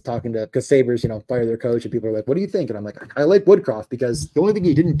Woodcroft. I was talking to, because Sabres, fire their coach, and people are like, "What do you think?" And I'm like, I like Woodcroft because the only thing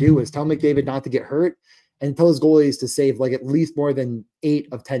he didn't do is tell McDavid not to get hurt and tell his goalies to save like at least more than 8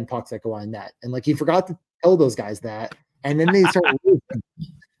 of 10 pucks that go on net. And like he forgot to tell those guys that, and then they start losing.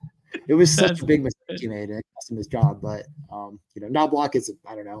 It was such a big mistake he made, and it cost him his job. But now Block is,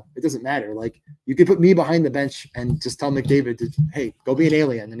 I don't know. It doesn't matter. Like, you could put me behind the bench and just tell McDavid to, hey, go be an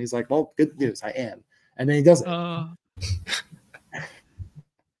alien. And he's like, well, good news, I am. And then he doesn't.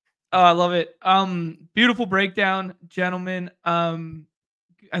 I love it. Beautiful breakdown, gentlemen.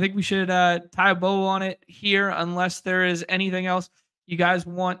 I think we should tie a bow on it here, unless there is anything else you guys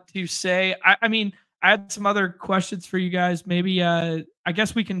want to say. I mean, I had some other questions for you guys. Maybe I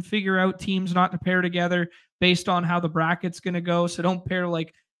guess we can figure out teams not to pair together based on how the bracket's going to go. So don't pair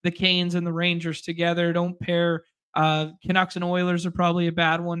like the Canes and the Rangers together. Don't pair Canucks and Oilers are probably a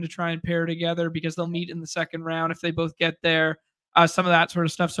bad one to try and pair together because they'll meet in the second round if they both get there. Some of that sort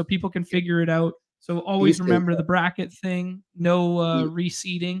of stuff so people can figure it out. So always remember the bracket thing. No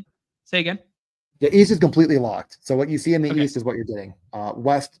reseeding. Say again. The East is completely locked. So what you see in the East is what you're getting.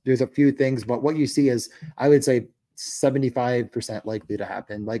 West, there's a few things, but what you see is, I would say, 75% likely to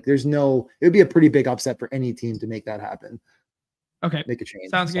happen. Like, it would be a pretty big upset for any team to make that happen. Okay. Make a change.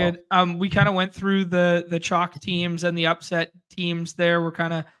 Sounds good. We kind of went through the chalk teams and the upset teams there. We're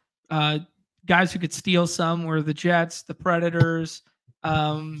kind of guys who could steal some were the Jets, the Predators.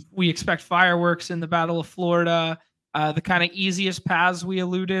 We expect fireworks in the Battle of Florida. The kind of easiest paths we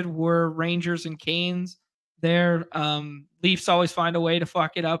alluded were Rangers and Canes there. Leafs always find a way to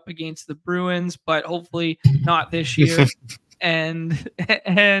fuck it up against the Bruins, but hopefully not this year. and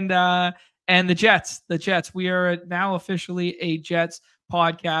the Jets. The Jets. We are now officially a Jets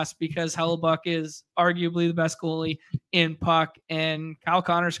podcast because Hellebuck is arguably the best goalie in puck, and Kyle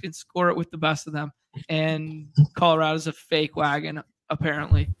Connors can score it with the best of them. And Colorado's a fake wagon,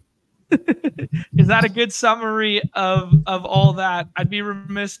 apparently. Is that a good summary of all that? I'd be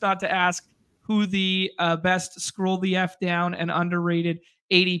remiss not to ask who the best scroll the F down and underrated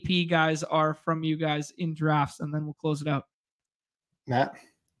ADP guys are from you guys in drafts, and then we'll close it out. Matt?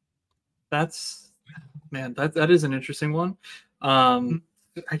 That is an interesting one.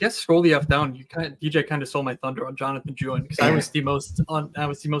 I guess scroll the F down. DJ kind of stole my thunder on Jonathan Drouin because I was the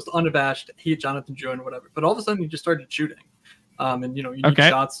most unabashed hate Jonathan Drouin, whatever. But all of a sudden he just started shooting. And you need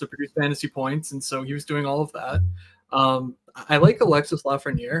shots to produce fantasy points, and so he was doing all of that. I like Alexis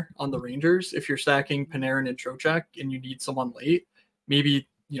Lafreniere on the Rangers. If you're stacking Panarin and Trocheck and you need someone late, maybe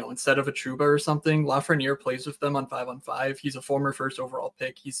instead of a Trouba or something, Lafreniere plays with them on 5-on-5. He's a former first overall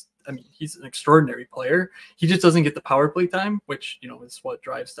pick. He's an extraordinary player. He just doesn't get the power play time, which, is what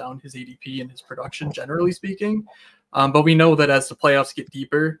drives down his ADP and his production, generally speaking. But we know that as the playoffs get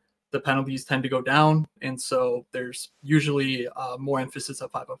deeper, the penalties tend to go down. And so there's usually more emphasis on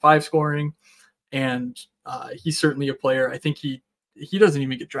 5-on-5 scoring. And he's certainly a player. I think he doesn't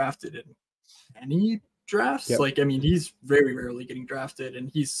even get drafted in any drafts. Yep. He's very rarely getting drafted,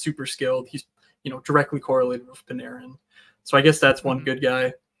 and he's super skilled. He's directly correlated with Panarin, so I guess that's one good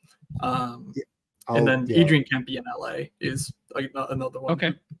guy. And then Adrian Kempe in LA is another one.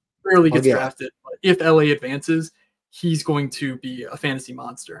 Okay, rarely gets drafted, but if LA advances, he's going to be a fantasy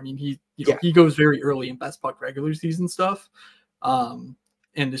monster. I mean, he goes very early in best puck regular season stuff, and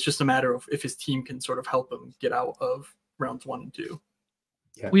it's just a matter of if his team can sort of help him get out of rounds 1 and 2.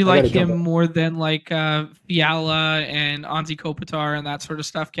 Yeah, we like him more than like Fiala and Anze Kopitar and that sort of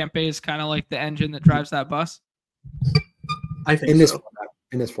stuff. Kempe is kind of like the engine that drives that bus. I think in this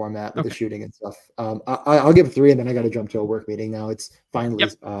format with the shooting and stuff. I'll give 3, and then I got to jump to a work meeting now. It's finally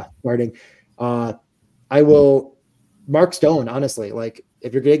starting. I will Mark Stone, honestly, like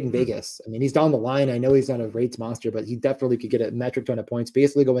if you're taking Vegas, I mean, he's down the line. I know he's not a rates monster, but he definitely could get a metric ton of points,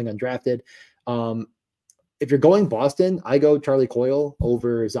 basically going undrafted. If you're going Boston, I go Charlie Coyle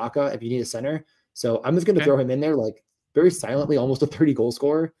over Zaka if you need a center. So I'm just going to throw him in there, like very silently, almost a 30 goal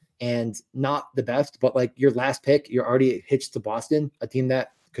scorer, and not the best, but like your last pick, you're already hitched to Boston, a team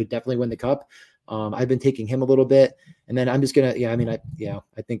that could definitely win the cup. I've been taking him a little bit, and then I'm just going to,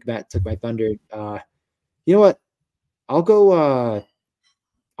 I think Matt took my thunder. You know what? I'll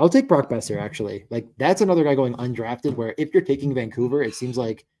take Brock Besser, actually. Like that's another guy going undrafted where if you're taking Vancouver, it seems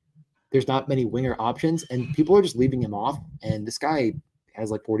like there's not many winger options and people are just leaving him off. And this guy has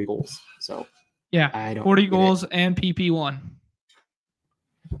like 40 goals. So I don't 40 goals and PP1.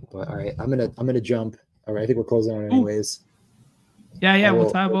 But all right, I'm gonna jump. All right, I think we're closing on anyways.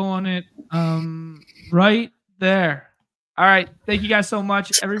 We'll typo on it. Right there. All right. Thank you guys so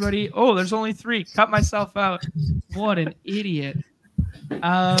much, everybody. Oh, there's only 3. Cut myself out. What an idiot.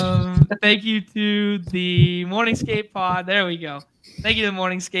 Thank you to the Morning Skate Pod. There we go. Thank you to the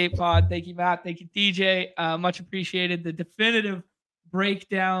Morning Skate Pod. Thank you, Matt. Thank you, DJ. Much appreciated. The definitive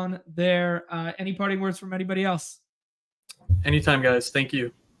breakdown there. Any parting words from anybody else? Anytime, guys. Thank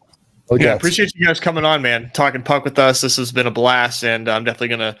you. Appreciate you guys coming on, man. Talking puck with us. This has been a blast, and I'm definitely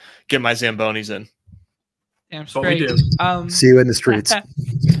gonna get my Zambonis in. Damn straight. See you in the streets.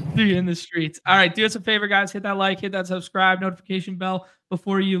 See you in the streets. All right, do us a favor, guys. Hit that like, hit that subscribe, notification bell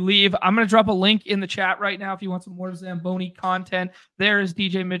before you leave. I'm going to drop a link in the chat right now if you want some more Zamboni content. There is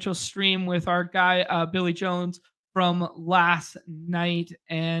DJ Mitchell's stream with our guy, Billy Jones, from last night.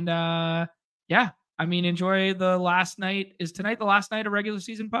 And enjoy the last night. Is tonight the last night of regular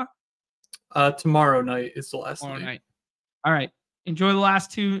season, puck? Tomorrow night is the last night. All right. Enjoy the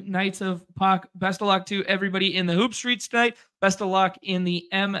last 2 nights of puck. Best of luck to everybody in the hoop streets tonight. Best of luck in the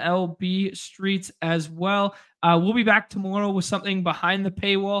MLB streets as well. We'll be back tomorrow with something behind the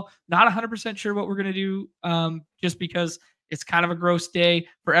paywall. Not 100% sure what we're going to do just because it's kind of a gross day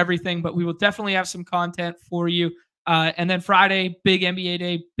for everything, but we will definitely have some content for you. And then Friday, big NBA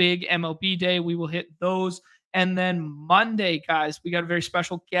day, big MLB day. We will hit those. And then Monday, guys, we got a very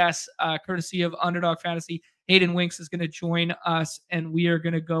special guest courtesy of Underdog Fantasy. Hayden Winks is going to join us, and we are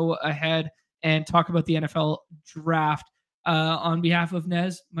going to go ahead and talk about the NFL draft. On behalf of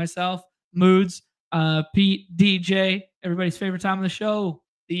Nez, myself, Moods, Pete, DJ, everybody's favorite time of the show,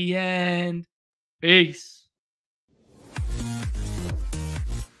 the end. Peace.